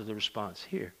response to the response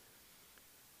here?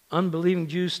 Unbelieving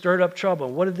Jews stirred up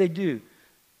trouble. What did they do?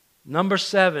 Number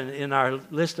 7 in our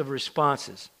list of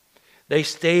responses. They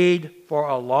stayed for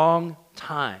a long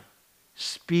time,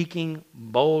 speaking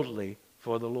boldly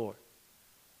for the Lord.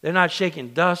 They're not shaking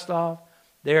dust off.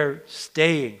 They're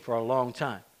staying for a long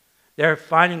time. They're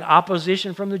finding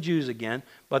opposition from the Jews again,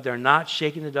 but they're not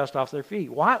shaking the dust off their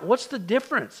feet. Why? What's the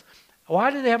difference?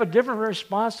 Why do they have a different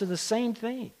response to the same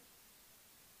thing?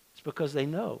 It's because they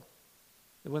know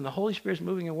that when the Holy Spirit's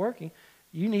moving and working,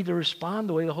 you need to respond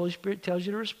the way the Holy Spirit tells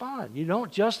you to respond. You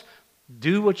don't just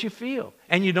do what you feel.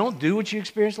 And you don't do what you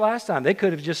experienced last time. They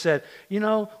could have just said, we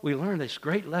learned this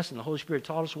great lesson. The Holy Spirit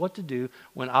taught us what to do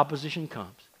when opposition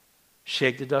comes.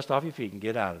 Shake the dust off your feet and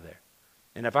get out of there.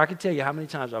 And if I could tell you how many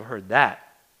times I've heard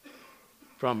that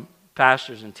from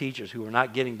pastors and teachers who were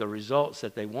not getting the results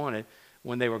that they wanted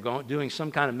when they were doing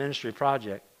some kind of ministry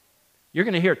project, you're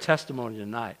going to hear testimony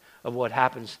tonight of what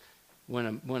happens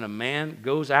when a man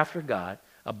goes after God,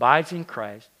 abides in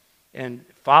Christ, and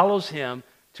follows him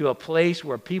to a place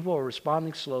where people are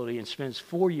responding slowly and spends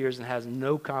 4 years and has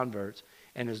no converts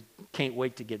and can't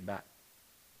wait to get back.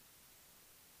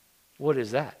 What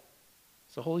is that?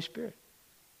 It's the Holy Spirit.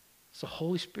 It's the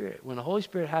Holy Spirit. When the Holy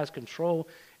Spirit has control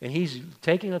and he's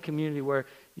taking a community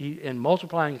and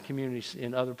multiplying communities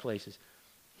in other places,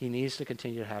 he needs to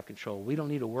continue to have control. We don't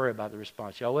need to worry about the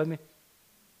response. Y'all with me?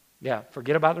 Yeah,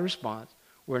 forget about the response.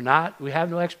 We have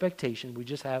no expectation. We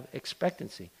just have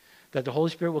expectancy that the Holy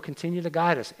Spirit will continue to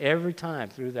guide us every time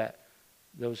through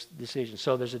those decisions.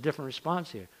 So there's a different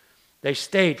response here. They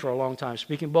stayed for a long time,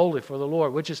 speaking boldly for the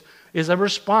Lord, which is a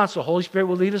response the Holy Spirit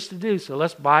will lead us to do. So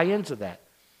let's buy into that.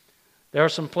 There are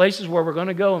some places where we're going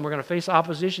to go and we're going to face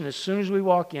opposition as soon as we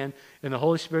walk in, and the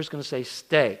Holy Spirit's going to say,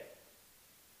 stay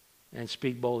and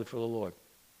speak boldly for the Lord.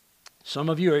 Some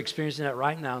of you are experiencing that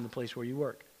right now in the place where you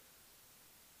work.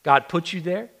 God put you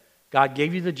there. God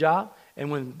gave you the job.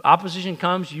 And when opposition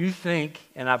comes, you think,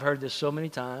 and I've heard this so many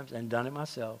times and done it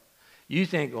myself, you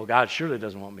think, well, God surely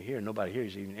doesn't want me here. Nobody here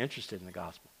is even interested in the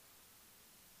gospel.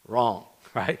 Wrong,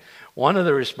 right? One of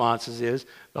the responses is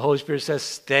the Holy Spirit says,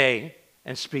 stay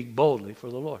and speak boldly for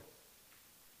the Lord.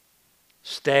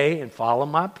 Stay and follow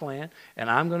my plan, and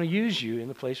I'm going to use you in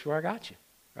the place where I got you,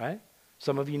 right?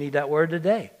 Some of you need that word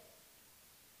today,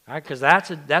 right? Because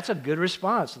that's a good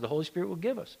response that the Holy Spirit will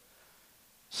give us.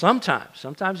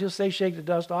 Sometimes he'll say shake the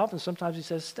dust off, and sometimes he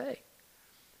says stay.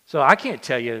 So I can't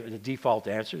tell you the default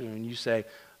answer. When you say,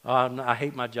 oh, I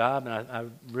hate my job and I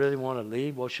really want to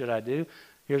leave, what should I do?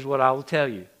 Here's what I will tell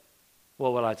you.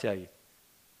 What will I tell you?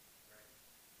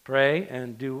 Pray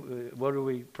and do, what are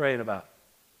we praying about?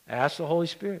 Ask the Holy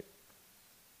Spirit.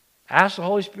 Ask the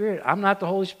Holy Spirit. I'm not the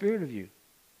Holy Spirit of you,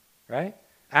 right?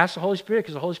 Ask the Holy Spirit,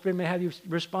 because the Holy Spirit may have you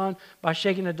respond by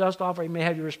shaking the dust off, or he may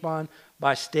have you respond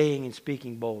by staying and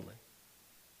speaking boldly.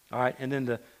 All right, and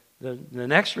then the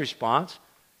next response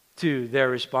to their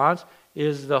response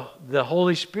is the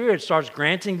Holy Spirit starts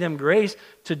granting them grace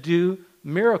to do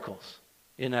miracles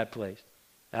in that place.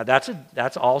 Now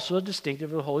that's also a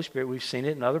distinctive of the Holy Spirit. We've seen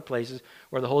it in other places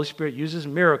where the Holy Spirit uses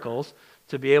miracles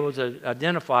to be able to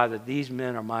identify that these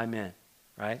men are my men,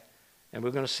 right? And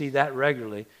we're going to see that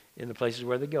regularly in the places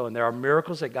where they go. And there are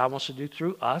miracles that God wants to do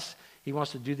through us. He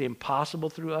wants to do the impossible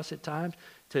through us at times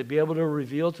to be able to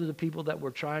reveal to the people that we're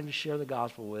trying to share the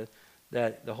gospel with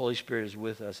that the Holy Spirit is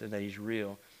with us and that he's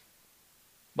real.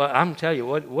 But I'm telling you,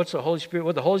 what the Holy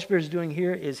Spirit is doing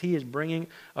here is he is bringing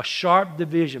a sharp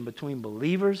division between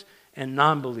believers and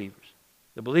non-believers.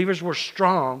 The believers were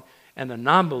strong, and the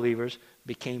non-believers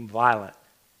became violent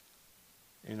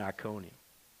in Iconium.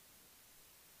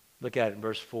 Look at it in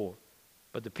verse 4.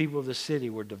 But the people of the city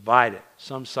were divided.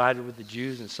 Some sided with the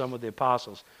Jews and some with the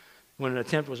apostles. When an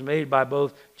attempt was made by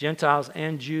both Gentiles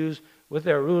and Jews with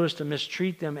their rulers to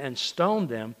mistreat them and stone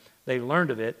them, they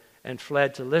learned of it and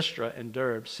fled to Lystra and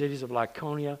Derbe, cities of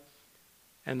Lycaonia,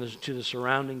 and to the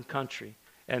surrounding country.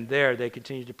 And there they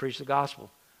continued to preach the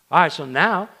gospel. All right, so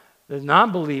now the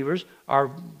non-believers are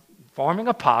forming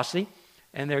a posse,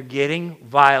 and they're getting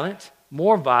violent,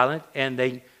 more violent,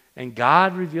 and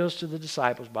God reveals to the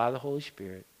disciples by the Holy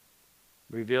Spirit,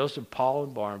 reveals to Paul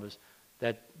and Barnabas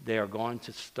that they are going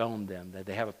to stone them, that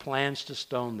they have plans to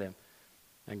stone them,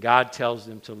 and God tells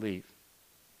them to leave.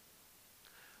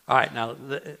 All right, now,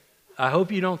 I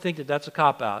hope you don't think that that's a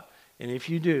cop-out, and if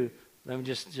you do, let me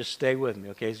just stay with me,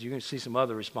 okay? So you're going to see some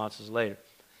other responses later.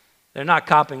 They're not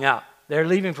copping out. They're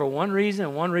leaving for one reason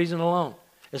and one reason alone.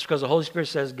 It's because the Holy Spirit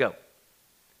says go.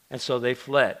 And so they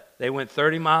fled. They went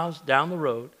 30 miles down the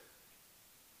road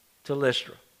to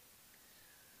Lystra.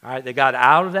 All right, they got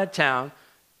out of that town,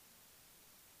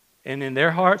 and in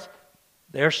their hearts,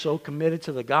 they're so committed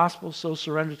to the gospel, so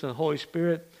surrendered to the Holy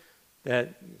Spirit,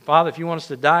 that, Father, if you want us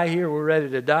to die here, we're ready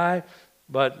to die.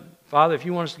 But, Father, if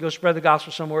you want us to go spread the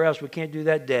gospel somewhere else, we can't do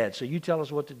that dead. So you tell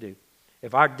us what to do.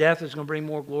 If our death is going to bring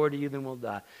more glory to you, then we'll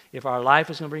die. If our life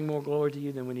is going to bring more glory to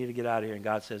you, then we need to get out of here. And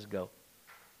God says, go.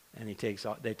 And they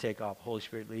take off. The Holy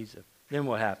Spirit leads them. Then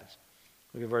what happens?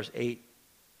 Look at verse 8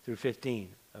 through 15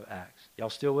 of Acts. Y'all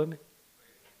still with me?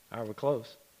 All right, we're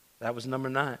close. That was number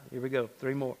 9. Here we go.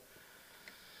 3 more.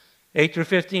 8 through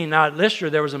 15. Now at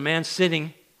Lystra there was a man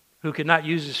sitting who could not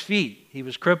use his feet. He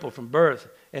was crippled from birth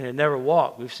and had never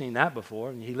walked. We've seen that before.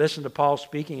 And he listened to Paul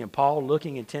speaking, and Paul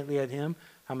looking intently at him.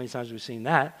 How many times have we seen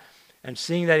that? And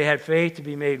seeing that he had faith to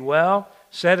be made well,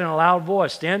 said in a loud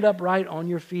voice, stand upright on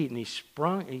your feet. And he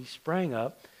sprang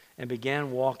up and began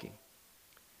walking.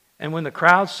 And when the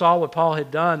crowd saw what Paul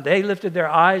had done, they lifted their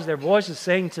eyes, their voices,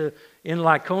 saying in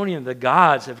Lycaonia, the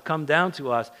gods have come down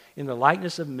to us in the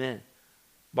likeness of men.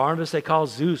 Barnabas they called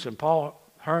Zeus, and Paul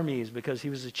Hermes, because he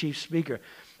was the chief speaker.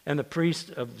 And the priest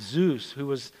of Zeus,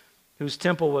 whose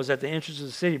temple was at the entrance of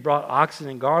the city, brought oxen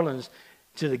and garlands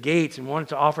to the gates and wanted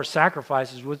to offer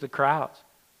sacrifices with the crowds.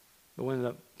 But when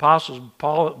the apostles,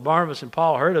 Barnabas and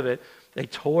Paul, heard of it, they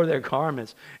tore their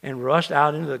garments and rushed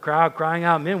out into the crowd, crying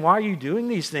out, men, why are you doing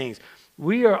these things?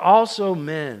 We are also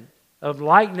men of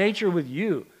like nature with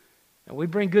you. And we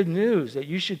bring good news that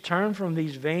you should turn from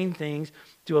these vain things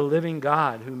to a living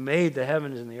God who made the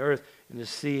heavens and the earth and the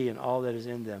sea and all that is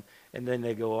in them. And then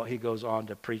he goes on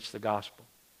to preach the gospel,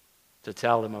 to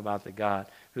tell them about the God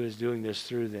who is doing this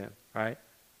through them, right?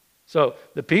 So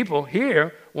the people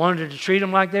here wanted to treat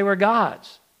them like they were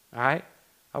gods, all right?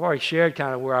 I've already shared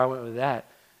kind of where I went with that.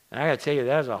 And I got to tell you,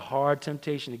 that is a hard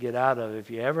temptation to get out of. If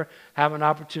you ever have an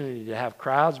opportunity to have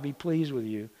crowds be pleased with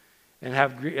you and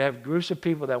have groups of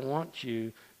people that want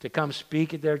you to come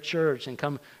speak at their church and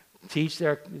come teach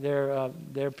their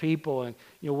people and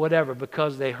whatever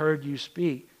because they heard you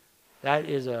speak,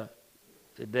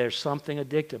 there's something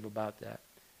addictive about that.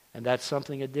 And that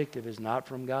something addictive is not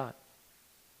from God.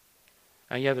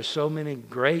 And yet there's so many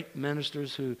great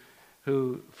ministers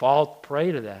who fall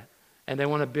prey to that. And they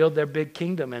want to build their big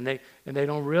kingdom, and they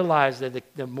don't realize that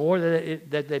the more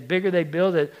the bigger they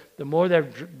build it, the more they're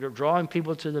drawing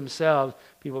people to themselves.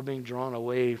 People being drawn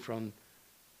away from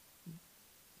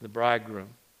the bridegroom,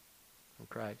 from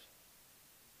Christ.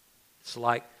 It's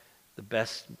like the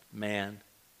best man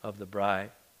of the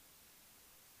bride.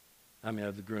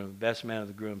 Of the groom, best man of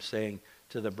the groom, saying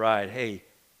to the bride, "Hey,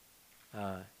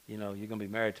 you're going to be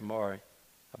married tomorrow.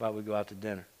 How about we go out to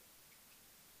dinner?"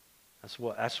 That's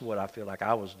what I feel like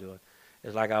I was doing.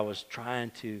 It's like I was trying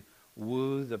to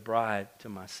woo the bride to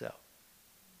myself.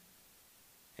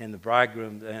 And the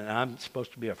bridegroom, and I'm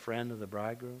supposed to be a friend of the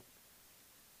bridegroom,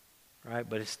 right?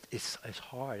 But it's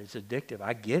hard. It's addictive.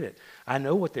 I get it. I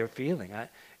know what they're feeling.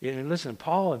 Listen,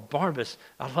 Paul and Barnabas,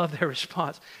 I love their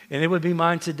response. And it would be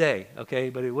mine today, okay?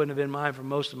 But it wouldn't have been mine for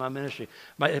most of my ministry.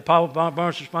 Paul and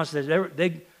Barnabas' response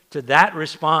to that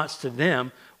response to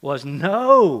them was,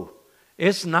 no.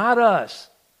 It's not us.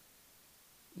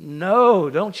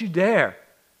 No, don't you dare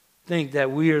think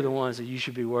that we are the ones that you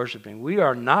should be worshiping. We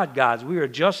are not gods. We are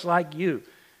just like you.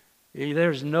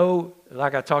 There's no,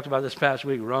 like I talked about this past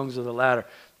week, rungs of the ladder.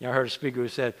 I heard a speaker who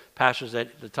said, pastors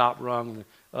at the top rung and the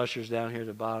ushers down here at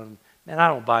the bottom. Man, I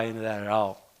don't buy into that at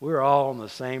all. We're all on the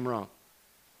same rung.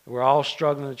 We're all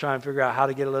struggling to try and figure out how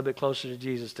to get a little bit closer to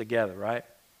Jesus together, right?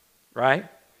 Right?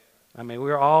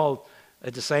 We're all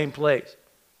at the same place.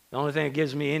 The only thing that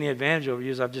gives me any advantage over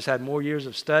you is I've just had more years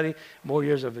of study, more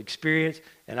years of experience,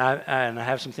 and I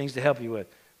have some things to help you with.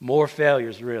 More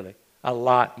failures, really. A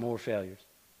lot more failures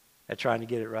at trying to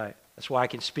get it right. That's why I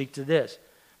can speak to this.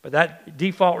 But that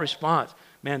default response,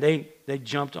 man, they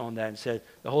jumped on that and said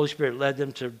the Holy Spirit led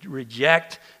them to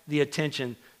reject the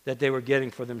attention that they were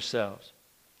getting for themselves.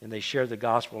 And they shared the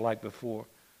gospel like before.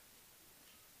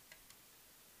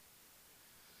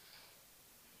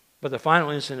 But the final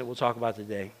incident we'll talk about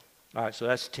today, all right, so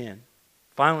that's 10.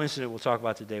 Final incident we'll talk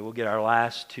about today, we'll get our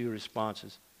last two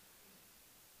responses.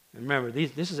 And remember,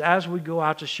 this is as we go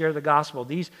out to share the gospel.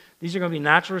 These are going to be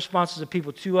natural responses of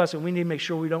people to us, and we need to make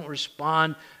sure we don't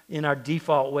respond in our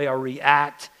default way or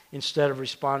react instead of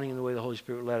responding in the way the Holy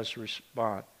Spirit led us to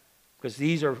respond. Because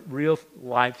these are real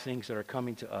life things that are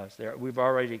coming to us. We've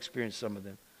already experienced some of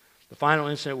them. The final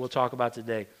incident we'll talk about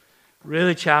today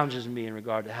really challenges me in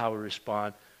regard to how we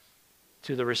respond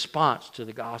to the response to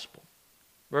the gospel.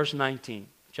 Verse 19,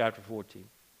 chapter 14.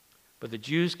 But the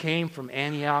Jews came from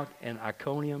Antioch and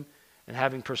Iconium, and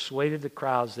having persuaded the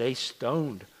crowds, they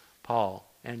stoned Paul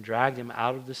and dragged him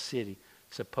out of the city,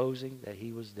 supposing that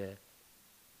he was dead.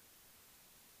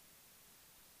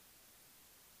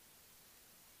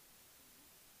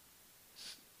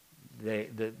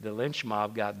 The lynch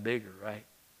mob got bigger, right?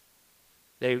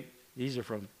 These are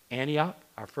from Antioch,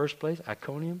 our first place,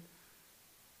 Iconium,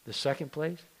 the second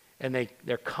place, and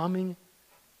they're coming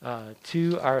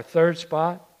to our third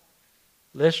spot,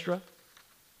 Lystra,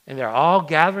 and they're all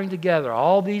gathering together,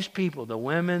 all these people, the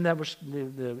women that were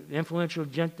the influential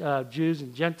Jews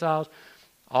and Gentiles,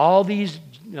 all these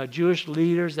Jewish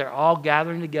leaders, they're all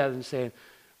gathering together and saying,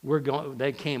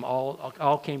 they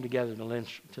all came together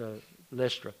to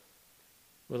Lystra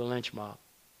with a lynch mob,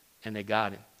 and they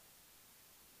got him.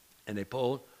 And they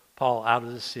pulled Paul out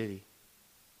of the city,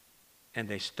 and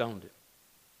they stoned him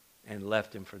and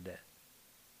left him for dead.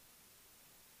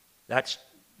 That's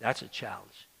a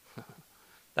challenge.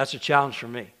 That's a challenge for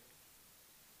me.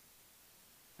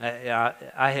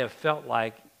 I have felt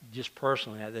like, just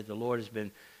personally, that the Lord has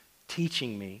been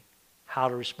teaching me how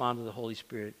to respond to the Holy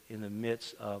Spirit in the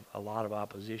midst of a lot of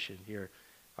opposition here,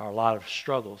 or a lot of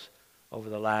struggles over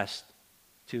the last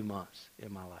 2 months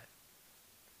in my life.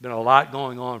 Been a lot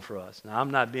going on for us. Now,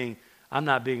 I'm not being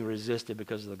resisted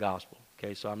because of the gospel.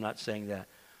 Okay, so I'm not saying that.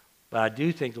 But I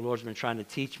do think the Lord's been trying to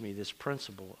teach me this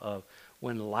principle of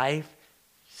when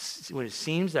it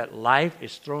seems that life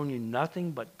is throwing you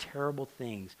nothing but terrible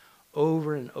things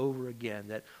over and over again.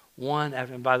 That one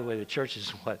after, and by the way, the church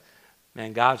is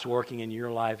God's working in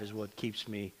your life is what keeps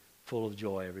me full of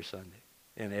joy every Sunday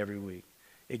and every week.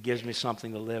 it gives me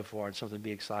something to live for and something to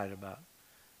be excited about.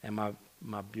 And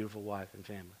my beautiful wife and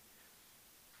family.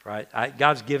 Right?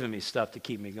 God's given me stuff to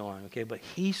keep me going, okay? But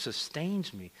he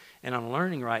sustains me. And I'm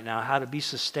learning right now how to be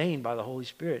sustained by the Holy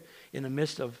Spirit in the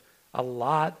midst of a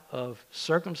lot of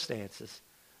circumstances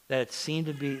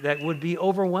that would be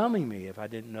overwhelming me if I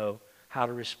didn't know how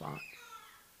to respond.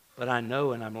 But I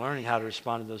know, and I'm learning how to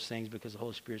respond to those things because the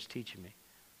Holy Spirit's teaching me.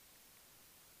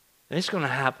 And it's going to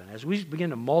happen. As we begin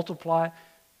to multiply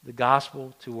the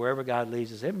gospel to wherever God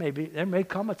leads us, there may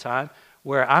come a time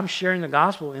where I'm sharing the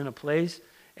gospel in a place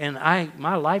and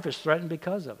my life is threatened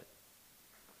because of it.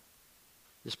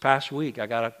 This past week, I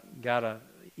got a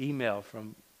email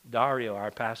from Dario,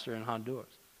 our pastor in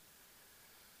Honduras.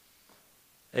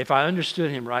 If I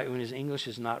understood him right, when his English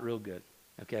is not real good,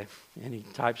 okay, and he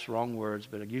types wrong words,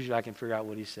 but usually I can figure out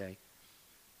what he's saying.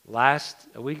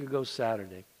 A week ago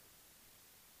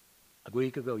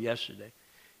yesterday,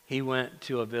 he went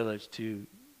to a village to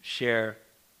share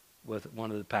with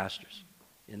one of the pastors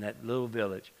in that little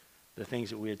village the things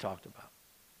that we had talked about.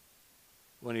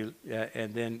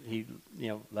 And then he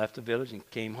left the village and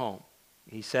came home.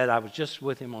 He said, I was just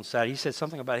with him on Saturday. He said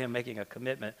something about him making a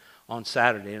commitment on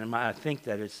Saturday, and I think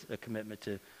that it's a commitment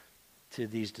to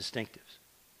these distinctives.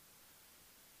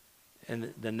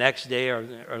 And the next day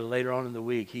or later on in the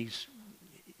week, he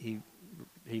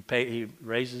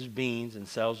raises beans and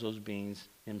sells those beans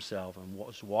himself and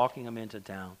was walking them into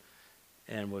town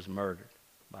and was murdered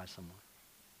by someone.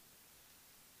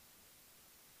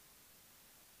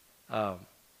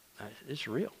 It's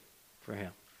real for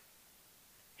him.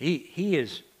 He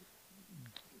is.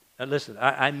 Listen,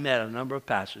 I met a number of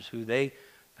pastors who they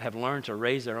have learned to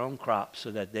raise their own crops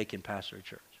so that they can pastor a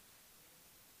church.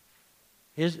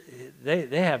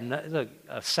 They have look,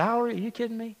 a salary. Are you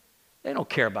kidding me? They don't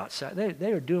care about salary.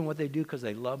 They are doing what they do because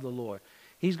they love the Lord.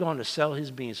 He's going to sell his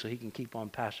beans so he can keep on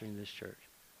pastoring this church.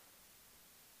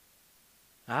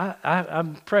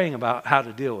 I'm praying about how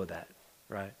to deal with that,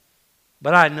 right?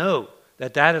 But I know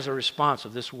that is a response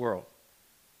of this world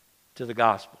to the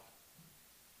gospel.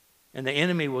 And the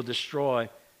enemy will destroy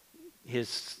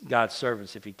God's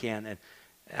servants if he can. And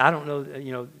I don't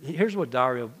know, here's what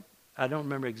Dario, I don't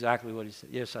remember exactly what he said.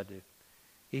 Yes, I do.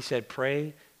 He said,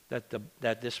 pray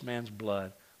that this man's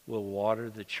blood will water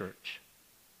the church.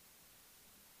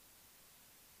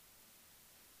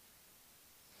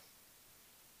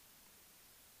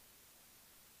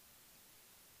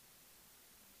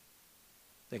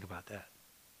 Think about that.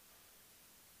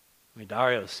 I mean,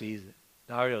 Dario sees it.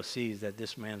 Dario sees that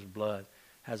this man's blood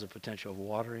has the potential of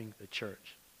watering the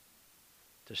church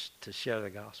to share the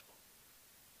gospel,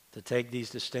 to take these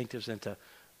distinctives and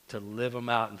to live them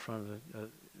out in front of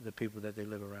the people that they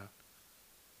live around.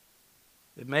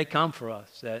 It may come for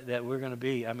us that we're going to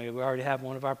be, we already have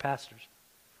one of our pastors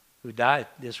who died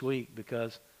this week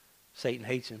because Satan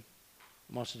hates him,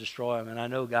 wants to destroy him. And I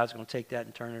know God's going to take that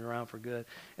and turn it around for good.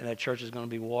 And that church is going to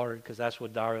be watered because that's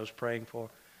what Dario's praying for.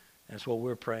 And that's what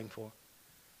we're praying for.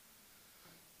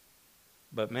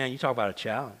 But man, you talk about a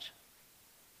challenge.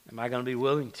 Am I going to be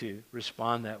willing to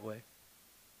respond that way?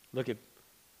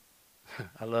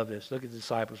 I love this. Look at the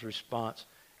disciples' response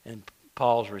and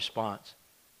Paul's response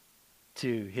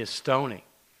to his stoning.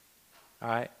 All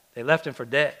right? They left him for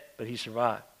dead, but he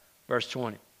survived. Verse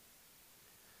 20.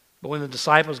 But when the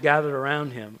disciples gathered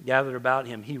about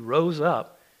him, he rose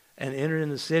up and entered in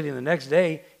the city. And the next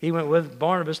day, he went with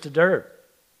Barnabas to Derbe.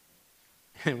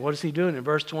 And what is he doing in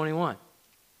verse 21?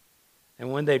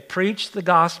 And when they preached the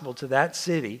gospel to that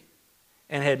city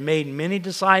and had made many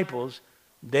disciples,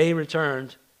 they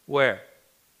returned where?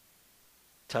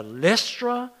 To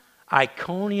Lystra,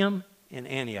 Iconium, and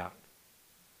Antioch.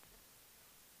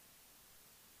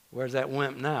 Where's that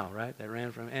wimp now, right? That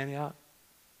ran from Antioch?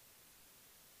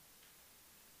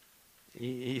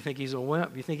 You think he's a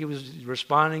wimp? You think he was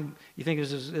responding? You think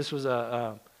this was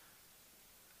a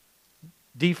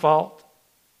default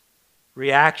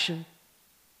reaction?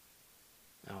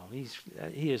 No,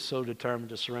 he is so determined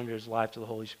to surrender his life to the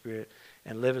Holy Spirit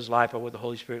and live his life by what the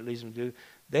Holy Spirit leads him to do.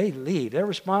 They leave. Their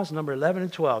response, number 11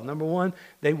 and 12. Number 1,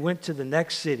 they went to the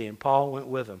next city, and Paul went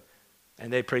with them,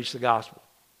 and they preached the gospel.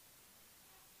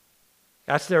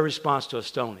 That's their response to a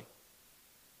stoning.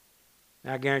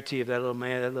 Now, I guarantee you, if that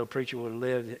little preacher would have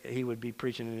lived, he would be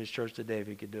preaching in his church today if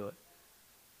he could do it.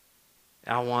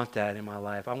 I want that in my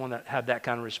life. I want to have that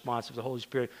kind of response. If the Holy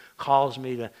Spirit calls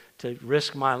me to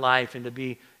risk my life and to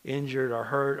be injured or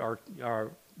hurt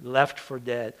or left for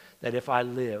dead, that if I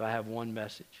live, I have one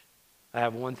message. I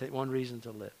have one reason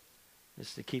to live.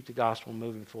 It's to keep the gospel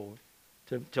moving forward,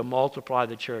 to multiply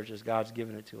the church as God's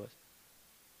given it to us.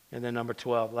 And then number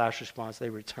 12, last response, they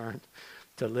returned.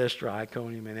 to Lystra,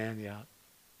 Iconium, and Antioch.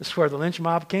 This is where the lynch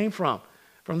mob came from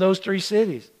those three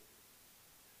cities.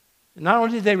 And not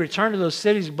only did they return to those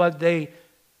cities, but they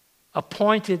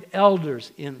appointed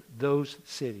elders in those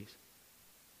cities.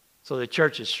 So the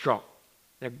church is strong.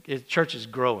 The church is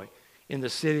growing in the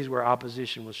cities where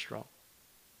opposition was strong.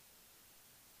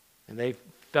 And they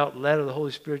felt led of the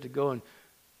Holy Spirit to go and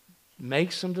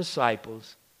make some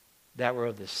disciples that were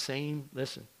of the same,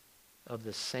 listen, of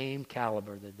the same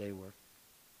caliber that they were.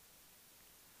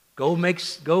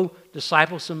 Go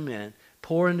disciple some men,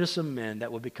 pour into some men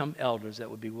that would become elders that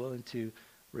would be willing to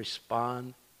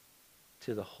respond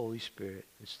to the Holy Spirit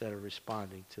instead of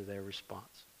responding to their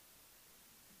response.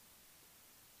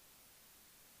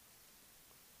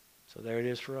 So there it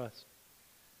is for us.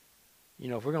 You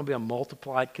know, if we're going to be a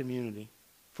multiplied community,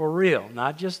 for real,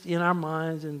 not just in our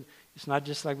minds, and it's not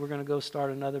just like we're going to go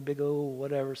start another big old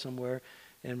whatever somewhere,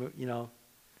 and, you know,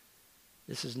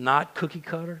 this is not cookie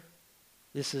cutter.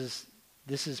 This is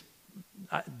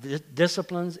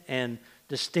disciplines and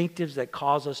distinctives that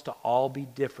cause us to all be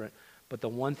different. But the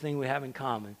one thing we have in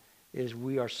common is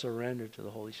we are surrendered to the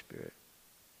Holy Spirit.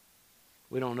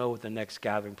 We don't know what the next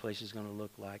gathering place is going to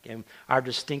look like. And our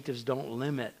distinctives don't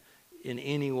limit in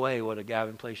any way what a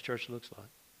gathering place church looks like.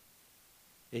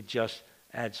 It just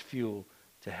adds fuel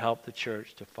to help the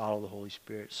church to follow the Holy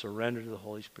Spirit, surrender to the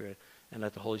Holy Spirit, and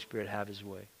let the Holy Spirit have his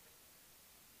way.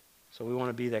 So we want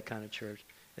to be that kind of church.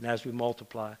 And as we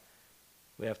multiply,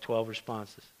 we have 12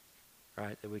 responses,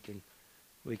 right, that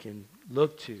we can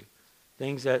look to.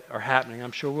 Things that are happening.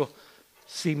 I'm sure we'll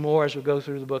see more as we go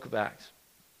through the book of Acts.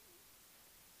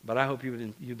 But I hope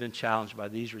you've been challenged by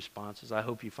these responses. I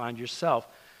hope you find yourself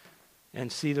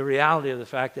and see the reality of the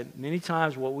fact that many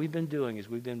times what we've been doing is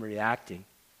we've been reacting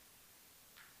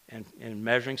and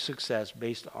measuring success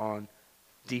based on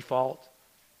default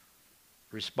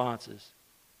responses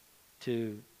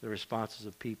to the responses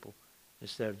of people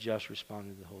instead of just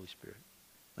responding to the Holy Spirit.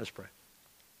 Let's pray.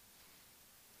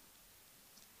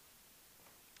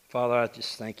 Father, I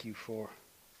just thank you for,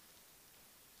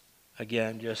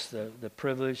 again, just the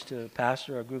privilege to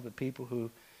pastor a group of people who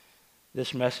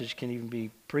this message can even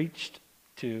be preached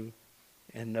to,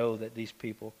 and know that these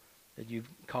people that you've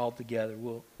called together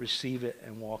will receive it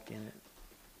and walk in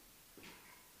it.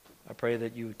 I pray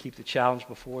that you would keep the challenge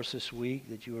before us this week,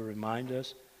 that you would remind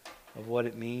us of what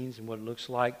it means and what it looks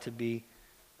like to be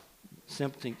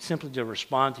simply to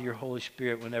respond to your Holy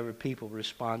Spirit whenever people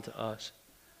respond to us.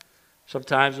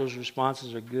 Sometimes those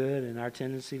responses are good, and our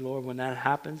tendency, Lord, when that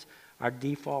happens, our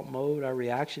default mode, our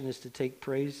reaction is to take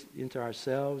praise into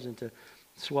ourselves and to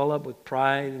swell up with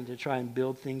pride and to try and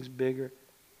build things bigger.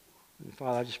 And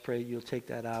Father, I just pray you'll take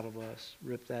that out of us,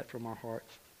 rip that from our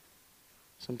hearts.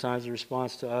 Sometimes the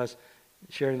response to us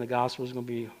sharing the gospel is going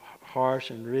to be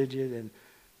harsh and rigid and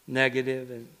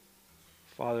negative, and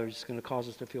Father, it's going to cause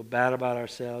us to feel bad about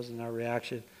ourselves, and our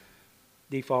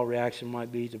default reaction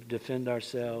might be to defend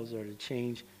ourselves or to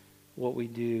change what we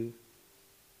do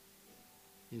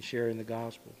in sharing the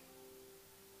gospel.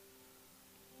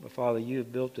 But Father, you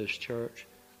have built this church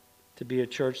to be a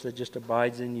church that just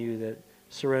abides in you, that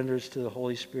surrenders to the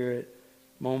Holy Spirit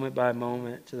moment by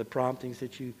moment, to the promptings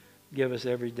that you give us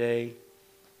every day.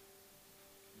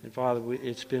 And Father,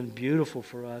 it's been beautiful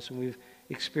for us, and we've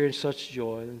experienced such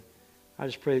joy. And I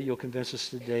just pray that you'll convince us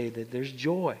today that there's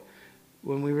joy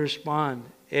when we respond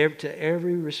to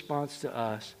every response to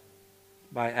us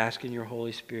by asking your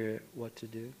Holy Spirit what to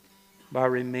do, by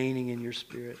remaining in your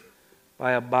Spirit,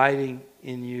 by abiding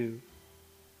in you,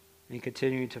 and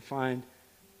continuing to find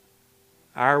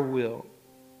our will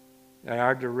and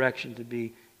our direction to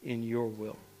be in your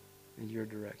will, in your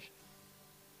direction.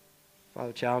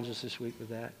 Father, challenge us this week with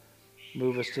that.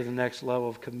 Move us to the next level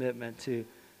of commitment to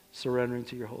surrendering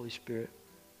to your Holy Spirit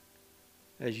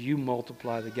as you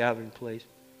multiply the gathering place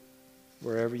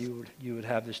wherever you would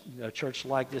have a church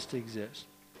like this to exist.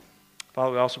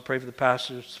 Father, we also pray for the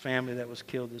pastor's family that was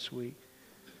killed this week.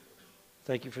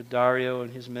 Thank you for Dario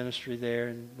and his ministry there.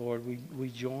 And Lord, we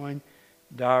join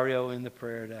Dario in the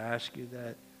prayer to ask you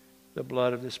that the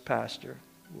blood of this pastor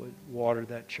would water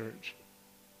that church,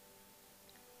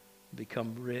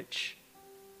 become rich,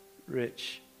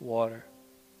 rich water,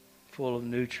 full of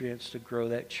nutrients to grow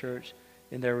that church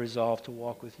in their resolve to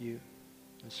walk with you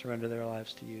and surrender their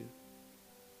lives to you.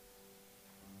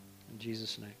 In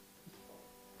Jesus' name.